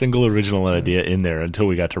 Not a single original idea in there until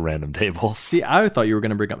we got to random tables. See, I thought you were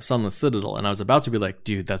going to bring up Sunless Citadel, and I was about to be like,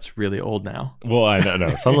 dude, that's really old now. Well, I know.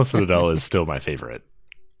 No, Sunless Citadel is still my favorite.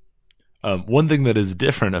 One thing that is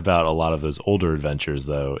different about a lot of those older adventures,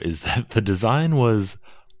 though, is that the design was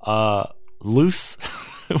loose.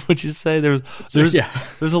 Would you say there's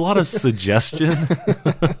a lot of suggestion,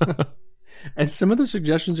 and some of the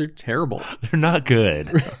suggestions are terrible. They're not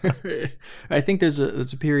good. I think there's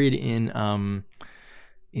a period in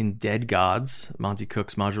Dead Gods, Monty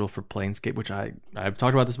Cook's module for Planescape, which I've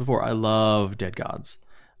talked about this before. I love Dead Gods,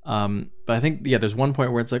 but I think there's one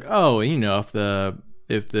point where it's like, oh, if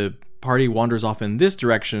the party wanders off in this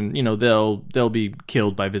direction, they'll be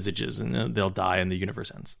killed by visages and they'll die and the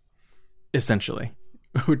universe ends, essentially.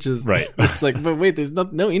 Which is right. It's like, but wait, there's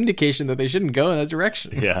no indication that they shouldn't go in that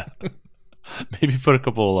direction. Yeah, maybe put a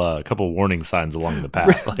couple warning signs along the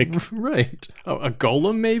path, right. Oh, a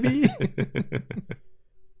golem, maybe,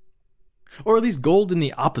 or at least gold in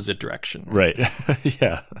the opposite direction. Right.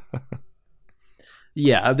 Yeah.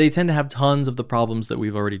 Yeah, they tend to have tons of the problems that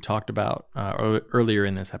we've already talked about earlier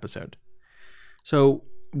in this episode. So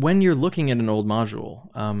when you're looking at an old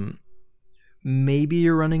module, maybe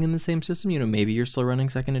you're running in the same system. Maybe you're still running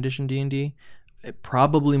second edition D&D.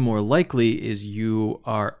 Probably more likely is you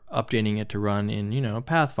are updating it to run in,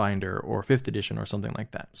 Pathfinder or 5th edition or something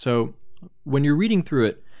like that. So when you're reading through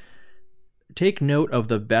it, take note of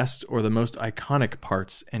the best or the most iconic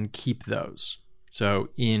parts and keep those. So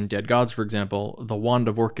in Dead Gods, for example, the Wand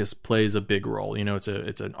of Orcus plays a big role. It's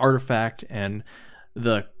an artifact, and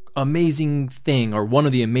the amazing thing, or one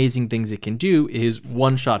of the amazing things it can do, is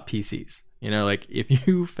one-shot PCs. Like if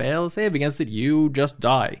you fail a save against it, you just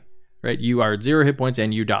die, right? You are at 0 hit points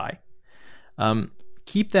and you die.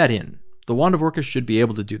 Keep that in. The Wand of Orcus should be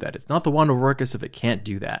able to do that. It's not the Wand of Orcus if it can't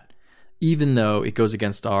do that, even though it goes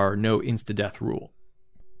against our no insta-death rule.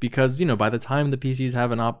 Because, by the time the PCs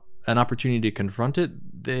have an opportunity to confront it,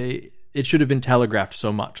 it should have been telegraphed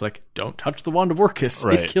so much. Like, don't touch the Wand of Orcus.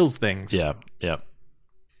 Right. It kills things. Yeah, yeah.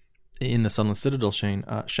 In the Sunless Citadel, Shane,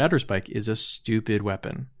 Shatterspike is a stupid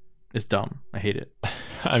weapon. It's dumb. I hate it.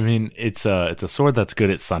 I mean, it's a sword that's good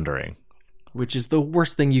at sundering, which is the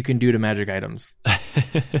worst thing you can do to magic items.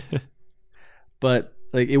 But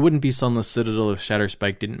it wouldn't be Sunless Citadel if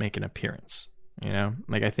Shatterspike didn't make an appearance.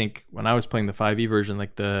 I think when I was playing the 5e version,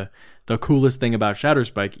 the coolest thing about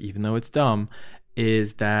Shatterspike, even though it's dumb,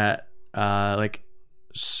 is that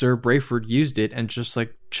Sir Brayford used it and just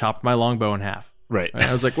chopped my longbow in half. Right.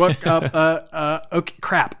 I was like, what? Okay,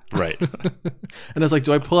 crap. Right. And I was like,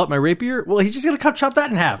 do I pull out my rapier? Well, he's just going to chop that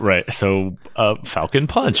in half. Right. So, Falcon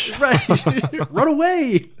Punch. Right. Run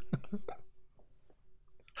away.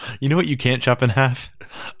 You know what you can't chop in half?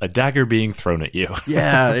 A dagger being thrown at you.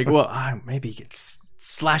 Yeah. Maybe you could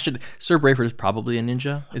slash it. Sir Brayford is probably a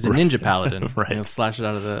ninja. Is a ninja paladin. Right. Slash it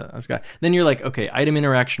out of the sky. Then you're like, okay, item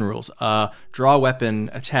interaction rules. Draw weapon,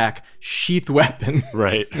 attack, sheath weapon.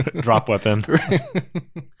 Right. Drop weapon.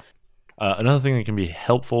 Another thing that can be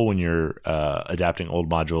helpful when you're adapting old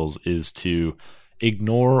modules is to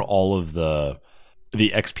ignore all of the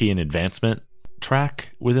XP and advancement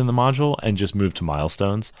track within the module and just move to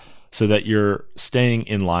milestones, so that you're staying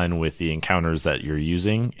in line with the encounters that you're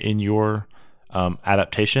using in your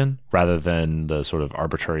adaptation rather than the sort of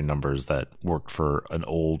arbitrary numbers that worked for an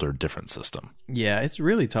old or different system. Yeah, it's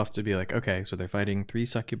really tough to be like, okay, so they're fighting 3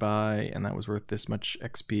 succubi, and that was worth this much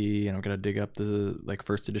XP, and I'm gonna dig up the like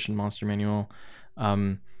first edition monster manual.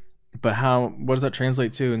 But what does that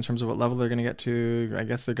translate to in terms of what level they're gonna get to? I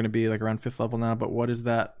guess they're gonna be like around 5th level now, but what is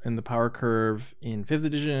that in the power curve in 5th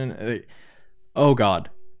edition? Oh God,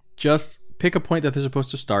 just pick a point that they're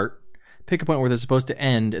supposed to start. Pick a point where they're supposed to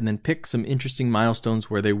end, and then pick some interesting milestones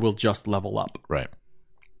where they will just level up. Right.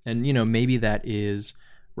 And, maybe that is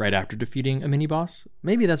right after defeating a mini-boss.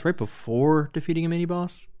 Maybe that's right before defeating a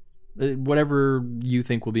mini-boss. Whatever you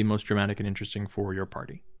think will be most dramatic and interesting for your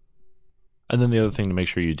party. And then the other thing to make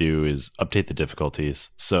sure you do is update the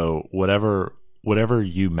difficulties. So whatever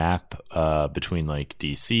you map between like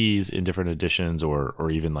DCs in different editions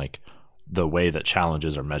or even like the way that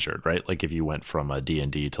challenges are measured, right? Like if you went from a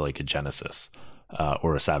D&D to like a Genesis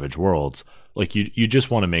or a Savage Worlds, like you just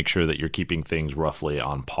want to make sure that you're keeping things roughly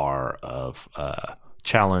on par of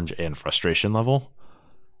challenge and frustration level.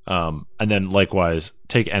 And then likewise,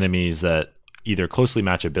 take enemies that either closely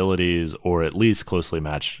match abilities or at least closely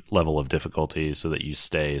match level of difficulty so that you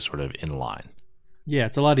stay sort of in line. Yeah,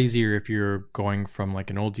 it's a lot easier if you're going from like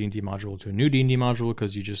an old D&D module to a new D&D module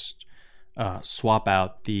because you just swap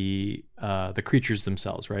out the creatures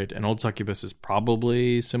themselves, right? An old succubus is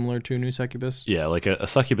probably similar to a new succubus. Yeah, like a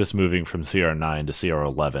succubus moving from CR9 to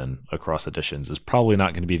CR11 across editions is probably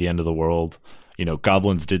not going to be the end of the world.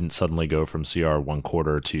 Goblins didn't suddenly go from CR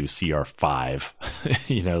 1/4 to CR 5.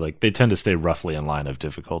 Like they tend to stay roughly in line of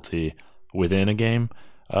difficulty within a game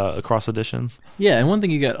across editions. Yeah, and one thing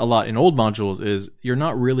you get a lot in old modules is you're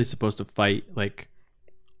not really supposed to fight like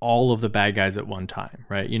all of the bad guys at one time,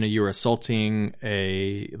 right? You're assaulting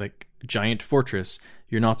a like giant fortress.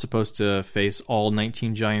 You're not supposed to face all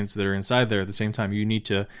 19 giants that are inside there at the same time. You need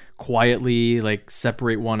to quietly like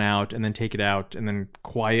separate one out and then take it out and then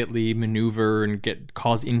quietly maneuver and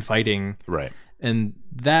cause infighting. Right. And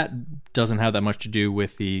that doesn't have that much to do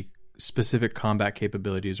with the specific combat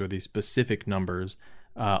capabilities or the specific numbers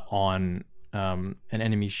on an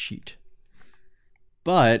enemy's sheet.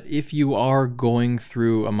 But if you are going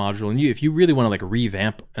through a module and if you really want to like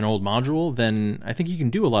revamp an old module, then I think you can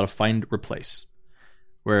do a lot of find replace,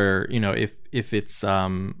 where if it's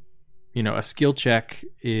a skill check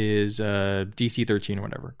is DC 13 or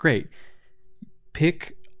whatever, great.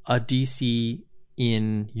 Pick a DC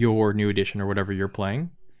in your new edition or whatever you're playing,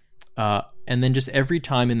 and then just every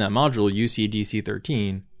time in that module you see DC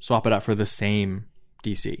 13, swap it out for the same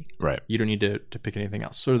DC. Right. You don't need to pick anything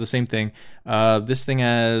else. Sort of the same thing. This thing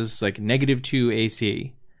has like -2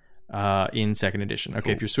 AC in second edition. Okay,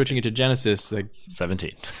 cool. If you're switching it to Genesis, like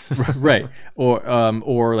 17. Right.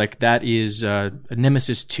 Or like that is a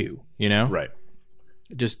Nemesis 2, Right.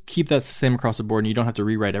 Just keep that the same across the board and you don't have to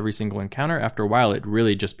rewrite every single encounter. After a while, it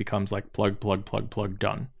really just becomes like plug,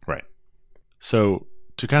 done. Right. So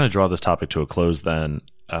to kind of draw this topic to a close then,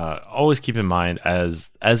 always keep in mind as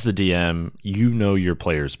the DM, your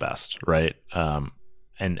players best, right?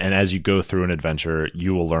 And as you go through an adventure,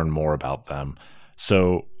 you will learn more about them.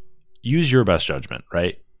 So use your best judgment,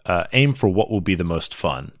 right? Aim for what will be the most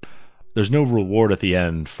fun. There's no reward at the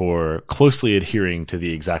end for closely adhering to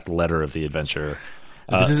the exact letter of the adventure.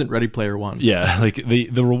 This isn't Ready Player One. Yeah, like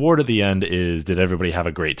the reward at the end is, did everybody have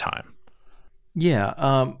a great time?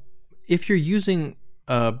 Yeah. If you're using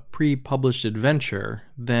a pre-published adventure,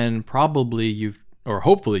 then probably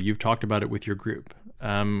hopefully you've talked about it with your group.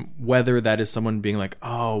 Whether that is someone being like,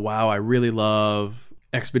 oh wow, I really love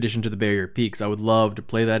Expedition to the Barrier Peaks, I would love to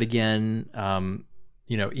play that again.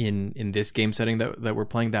 In this game setting that we're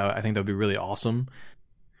playing, that I think that would be really awesome.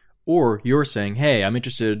 Or you're saying, hey, I'm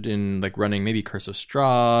interested in like running maybe Curse of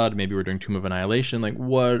Strahd, maybe we're doing Tomb of Annihilation. Like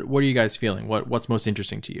what are you guys feeling? What's most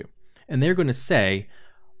interesting to you? And they're going to say,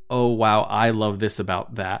 oh, wow, I love this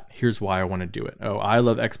about that. Here's why I want to do it. Oh, I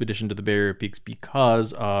love Expedition to the Barrier Peaks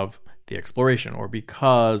because of the exploration or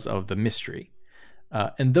because of the mystery.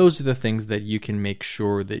 And those are the things that you can make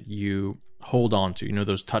sure that you hold on to,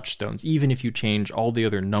 those touchstones. Even if you change all the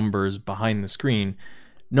other numbers behind the screen,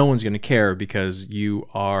 no one's going to care because you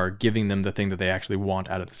are giving them the thing that they actually want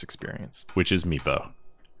out of this experience. Which is Meepo.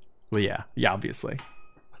 Well, yeah, obviously.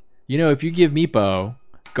 If you give Meepo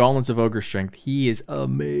Gauntlets of Ogre Strength, he is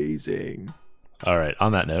amazing. All right,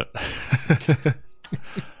 on that note.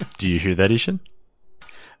 Do you hear that, Ishan?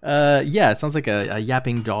 Yeah, it sounds like a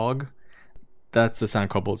yapping dog. That's the sound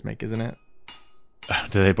kobolds make, isn't it?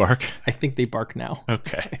 Do they bark? I think they bark now.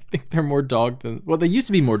 Okay. I think they're more dog than... Well, they used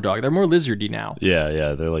to be more dog. They're more lizardy now.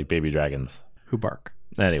 Yeah, they're like baby dragons. Who bark.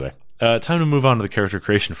 Anyway, Time to move on to the Character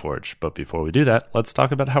Creation Forge. But before we do that, let's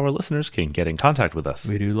talk about how our listeners can get in contact with us.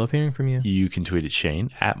 We do love hearing from you. You can tweet at Shane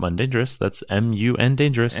at Mundangerous. That's MUN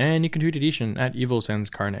Dangerous. And you can tweet at Ishan at Evil Sans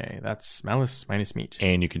Carne. That's malice minus meat.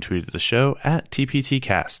 And you can tweet at the show at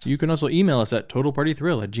TPTcast. You can also email us at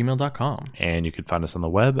totalpartythrill@gmail.com. And you can find us on the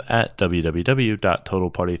web at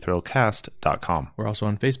www.totalpartythrillcast.com. We're also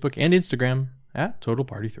on Facebook and Instagram at Total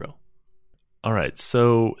Party Thrill. All right,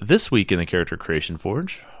 so this week in the Character Creation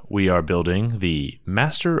Forge, we are building the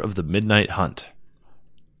Master of the Midnight Hunt.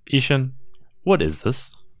 Ishan, what is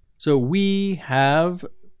this? So we have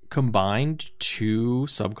combined 2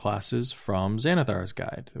 subclasses from Xanathar's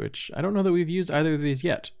Guide, which I don't know that we've used either of these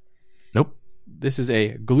yet. Nope. This is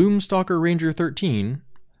a Gloomstalker Ranger 13,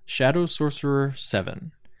 Shadow Sorcerer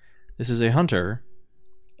 7. This is a hunter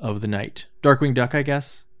of the night. Darkwing Duck, I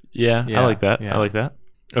guess? Yeah, I like that. Yeah. I like that.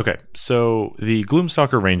 Okay, so the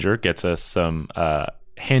Gloomstalker Ranger gets us some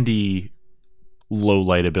handy low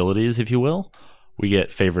light abilities, if you will. We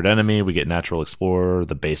get Favorite Enemy, we get Natural Explorer,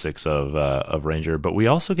 the basics of Ranger, but we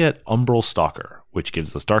also get Umbral Stalker, which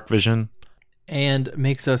gives us Dark Vision. And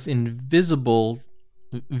makes us invisible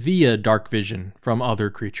via Dark Vision from other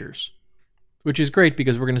creatures. Which is great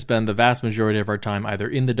because we're going to spend the vast majority of our time either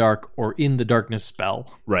in the dark or in the darkness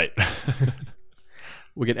spell. Right.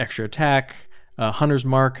 We get extra attack, Hunter's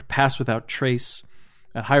Mark, Pass Without Trace.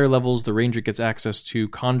 At higher levels, the Ranger gets access to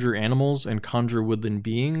conjure animals and conjure woodland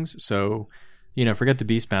beings. So, forget the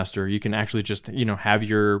Beastmaster. You can actually just, have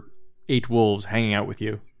your 8 wolves hanging out with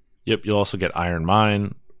you. Yep, you'll also get Iron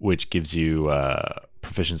Mine, which gives you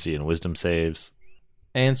proficiency in wisdom saves.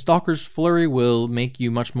 And Stalker's Flurry will make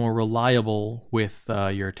you much more reliable with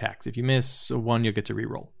your attacks. If you miss one, you'll get to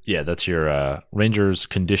reroll. Yeah, that's your Ranger's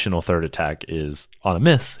conditional third attack is on a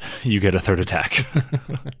miss, you get a third attack.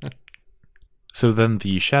 So then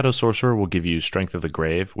the Shadow Sorcerer will give you Strength of the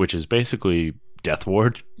Grave, which is basically Death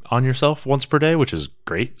Ward on yourself once per day, which is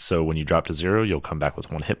great. So when you drop to 0, you'll come back with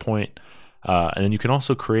 1 hit point. And then you can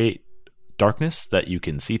also create darkness that you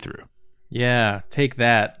can see through. Yeah, take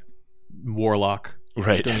that, Warlock.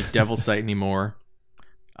 Right. Don't need Devil Sight anymore.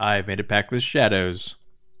 I've made a pact with shadows.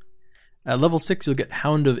 At level 6, you'll get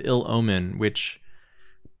Hound of Ill Omen, which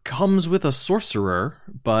comes with a sorcerer,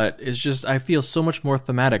 but is just, I feel, so much more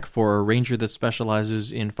thematic for a ranger that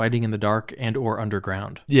specializes in fighting in the dark and or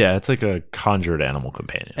underground. Yeah, it's like a conjured animal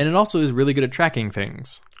companion. And it also is really good at tracking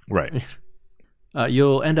things. Right.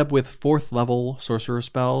 You'll end up with 4th level sorcerer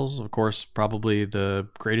spells. Of course, probably the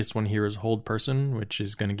greatest one here is Hold Person, which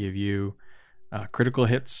is going to give you critical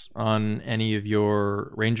hits on any of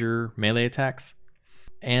your ranger melee attacks.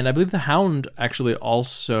 And I believe the Hound actually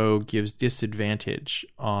also gives disadvantage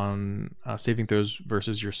on saving throws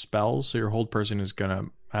versus your spells. So your Hold Person is going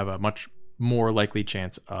to have a much more likely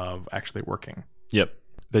chance of actually working. Yep.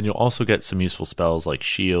 Then you'll also get some useful spells like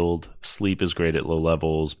Shield. Sleep is great at low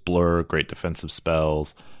levels. Blur, great defensive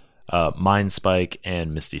spells. Mind Spike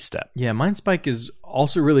and Misty Step. Yeah, Mind Spike is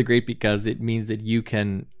also really great because it means that you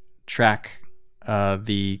can track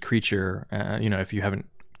the creature, if you haven't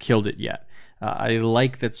killed it yet. I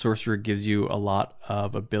like that Sorcerer gives you a lot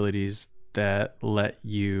of abilities that let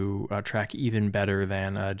you track even better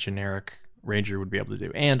than a generic Ranger would be able to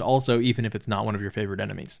do. And also, even if it's not one of your favorite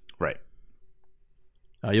enemies. Right.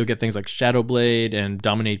 You'll get things like Shadow Blade and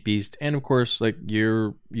Dominate Beast. And of course, like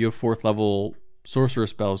you have 4th level Sorcerer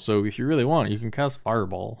spells. So if you really want, you can cast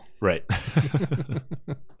Fireball. Right.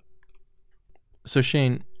 So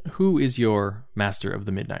Shane, who is your Master of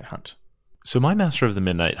the Midnight Hunt? So my Master of the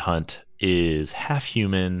Midnight Hunt is half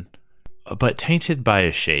human, but tainted by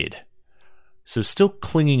a shade. So still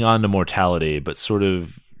clinging on to mortality, but sort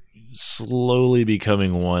of slowly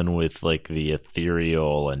becoming one with like the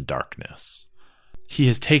ethereal and darkness. He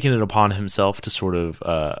has taken it upon himself to sort of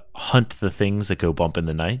hunt the things that go bump in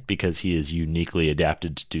the night because he is uniquely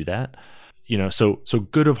adapted to do that. So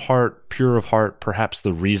good of heart, pure of heart, perhaps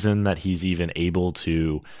the reason that he's even able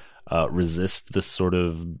to resist this sort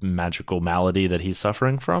of magical malady that he's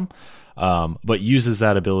suffering from, but uses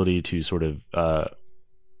that ability to sort of,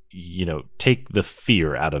 take the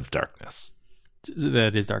fear out of darkness.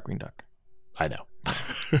 That is Darkwing Duck. I know.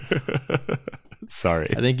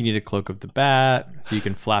 Sorry. I think you need a Cloak of the Bat so you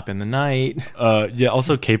can flap in the night. Yeah,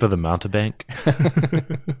 also Cape of the Mountebank.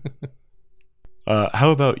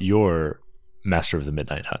 How about your Master of the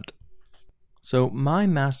Midnight Hunt? So my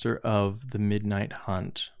Master of the Midnight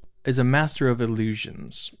Hunt is a Master of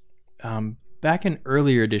Illusions. Back in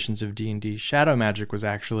earlier editions of D&D, shadow magic was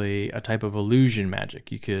actually a type of illusion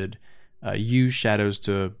magic. You could use shadows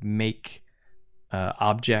to make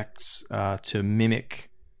objects, to mimic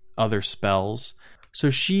other spells. So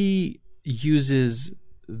she uses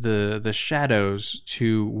the shadows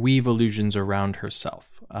to weave illusions around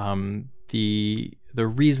herself. The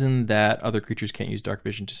reason that other creatures can't use dark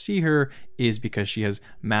vision to see her is because she has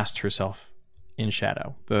masked herself in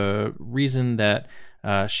shadow. The reason that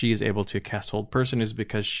she is able to cast Hold Person is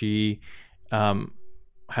because she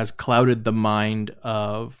has clouded the mind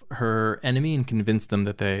of her enemy and convinced them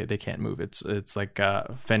that they can't move. It's like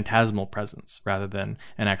a phantasmal presence rather than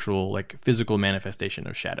an actual like physical manifestation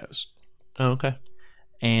of shadows. Oh, okay.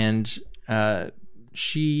 And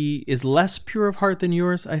she is less pure of heart than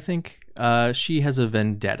yours, I think. She has a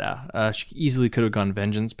vendetta. She easily could have gone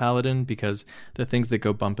Vengeance Paladin because the things that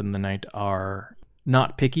go bump in the night are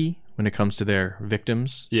not picky when it comes to their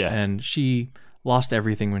victims. Yeah. And she lost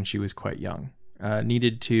everything when she was quite young.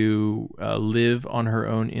 Needed to live on her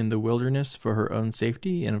own in the wilderness for her own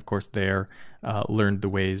safety. And of course there learned the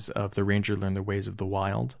ways of the ranger, learned the ways of the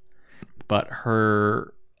wild. But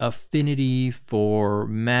her affinity for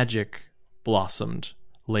magic blossomed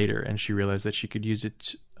later, and she realized that she could use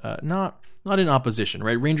it not in opposition,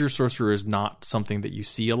 right? Ranger sorcerer is not something that you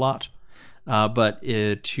see a lot, but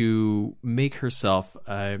to make herself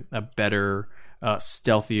a better,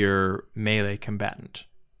 stealthier melee combatant,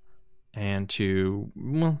 and to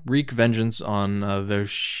wreak vengeance on those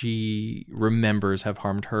she remembers have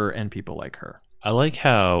harmed her and people like her. I like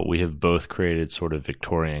how we have both created sort of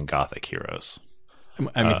Victorian Gothic heroes.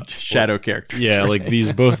 I mean, shadow characters. Yeah, right? like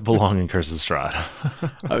these both belong in Curse of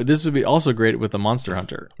Strahd. This would be also great with a Monster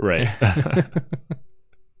Hunter. Right.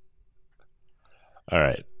 All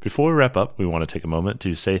right. Before we wrap up, we want to take a moment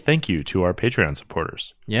to say thank you to our Patreon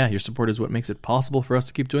supporters. Yeah, your support is what makes it possible for us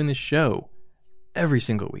to keep doing this show every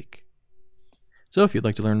single week. So if you'd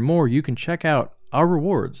like to learn more, you can check out our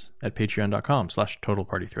rewards at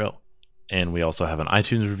patreon.com/totalpartythrill. And we also have an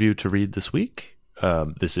iTunes review to read this week.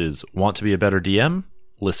 This is Want to Be a Better DM?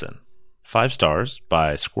 Listen. 5 stars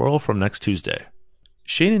by Squirrel from Next Tuesday.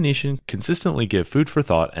 Shane and Nishan consistently give food for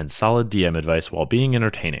thought and solid DM advice while being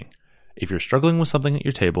entertaining. If you're struggling with something at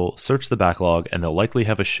your table, search the backlog and they'll likely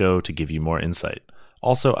have a show to give you more insight.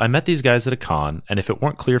 Also, I met these guys at a con, and if it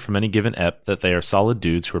weren't clear from any given ep that they are solid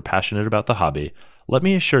dudes who are passionate about the hobby, let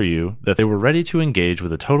me assure you that they were ready to engage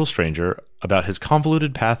with a total stranger about his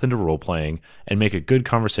convoluted path into role-playing and make a good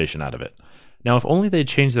conversation out of it. Now, if only they'd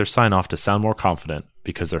change their sign-off to sound more confident,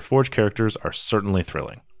 because their forged characters are certainly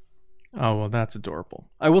thrilling. Oh, well, that's adorable.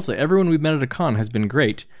 I will say, everyone we've met at a con has been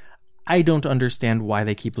great. I don't understand why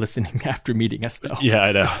they keep listening after meeting us, though. Yeah,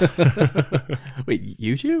 I know. Wait,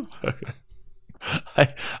 you two?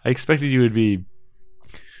 I expected you would be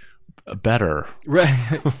better.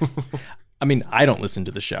 Right. I mean, I don't listen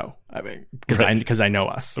to the show. I mean, because I know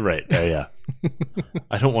us. Right. Yeah.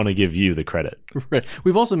 I don't want to give you the credit. Right.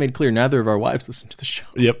 We've also made clear neither of our wives listen to the show.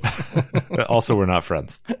 Yep. Also, we're not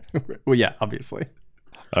friends. Well, yeah, obviously.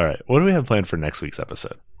 All right. What do we have planned for next week's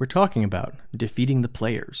episode? We're talking about defeating the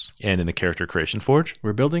players. And in the Character Creation Forge,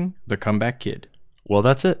 we're building the Comeback Kid. Well,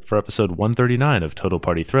 that's it for episode 139 of Total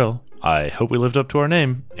Party Thrill. I hope we lived up to our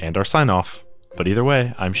name and our sign-off. But either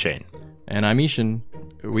way, I'm Shane. And I'm Ishan.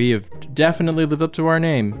 We have definitely lived up to our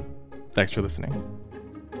name. Thanks for listening.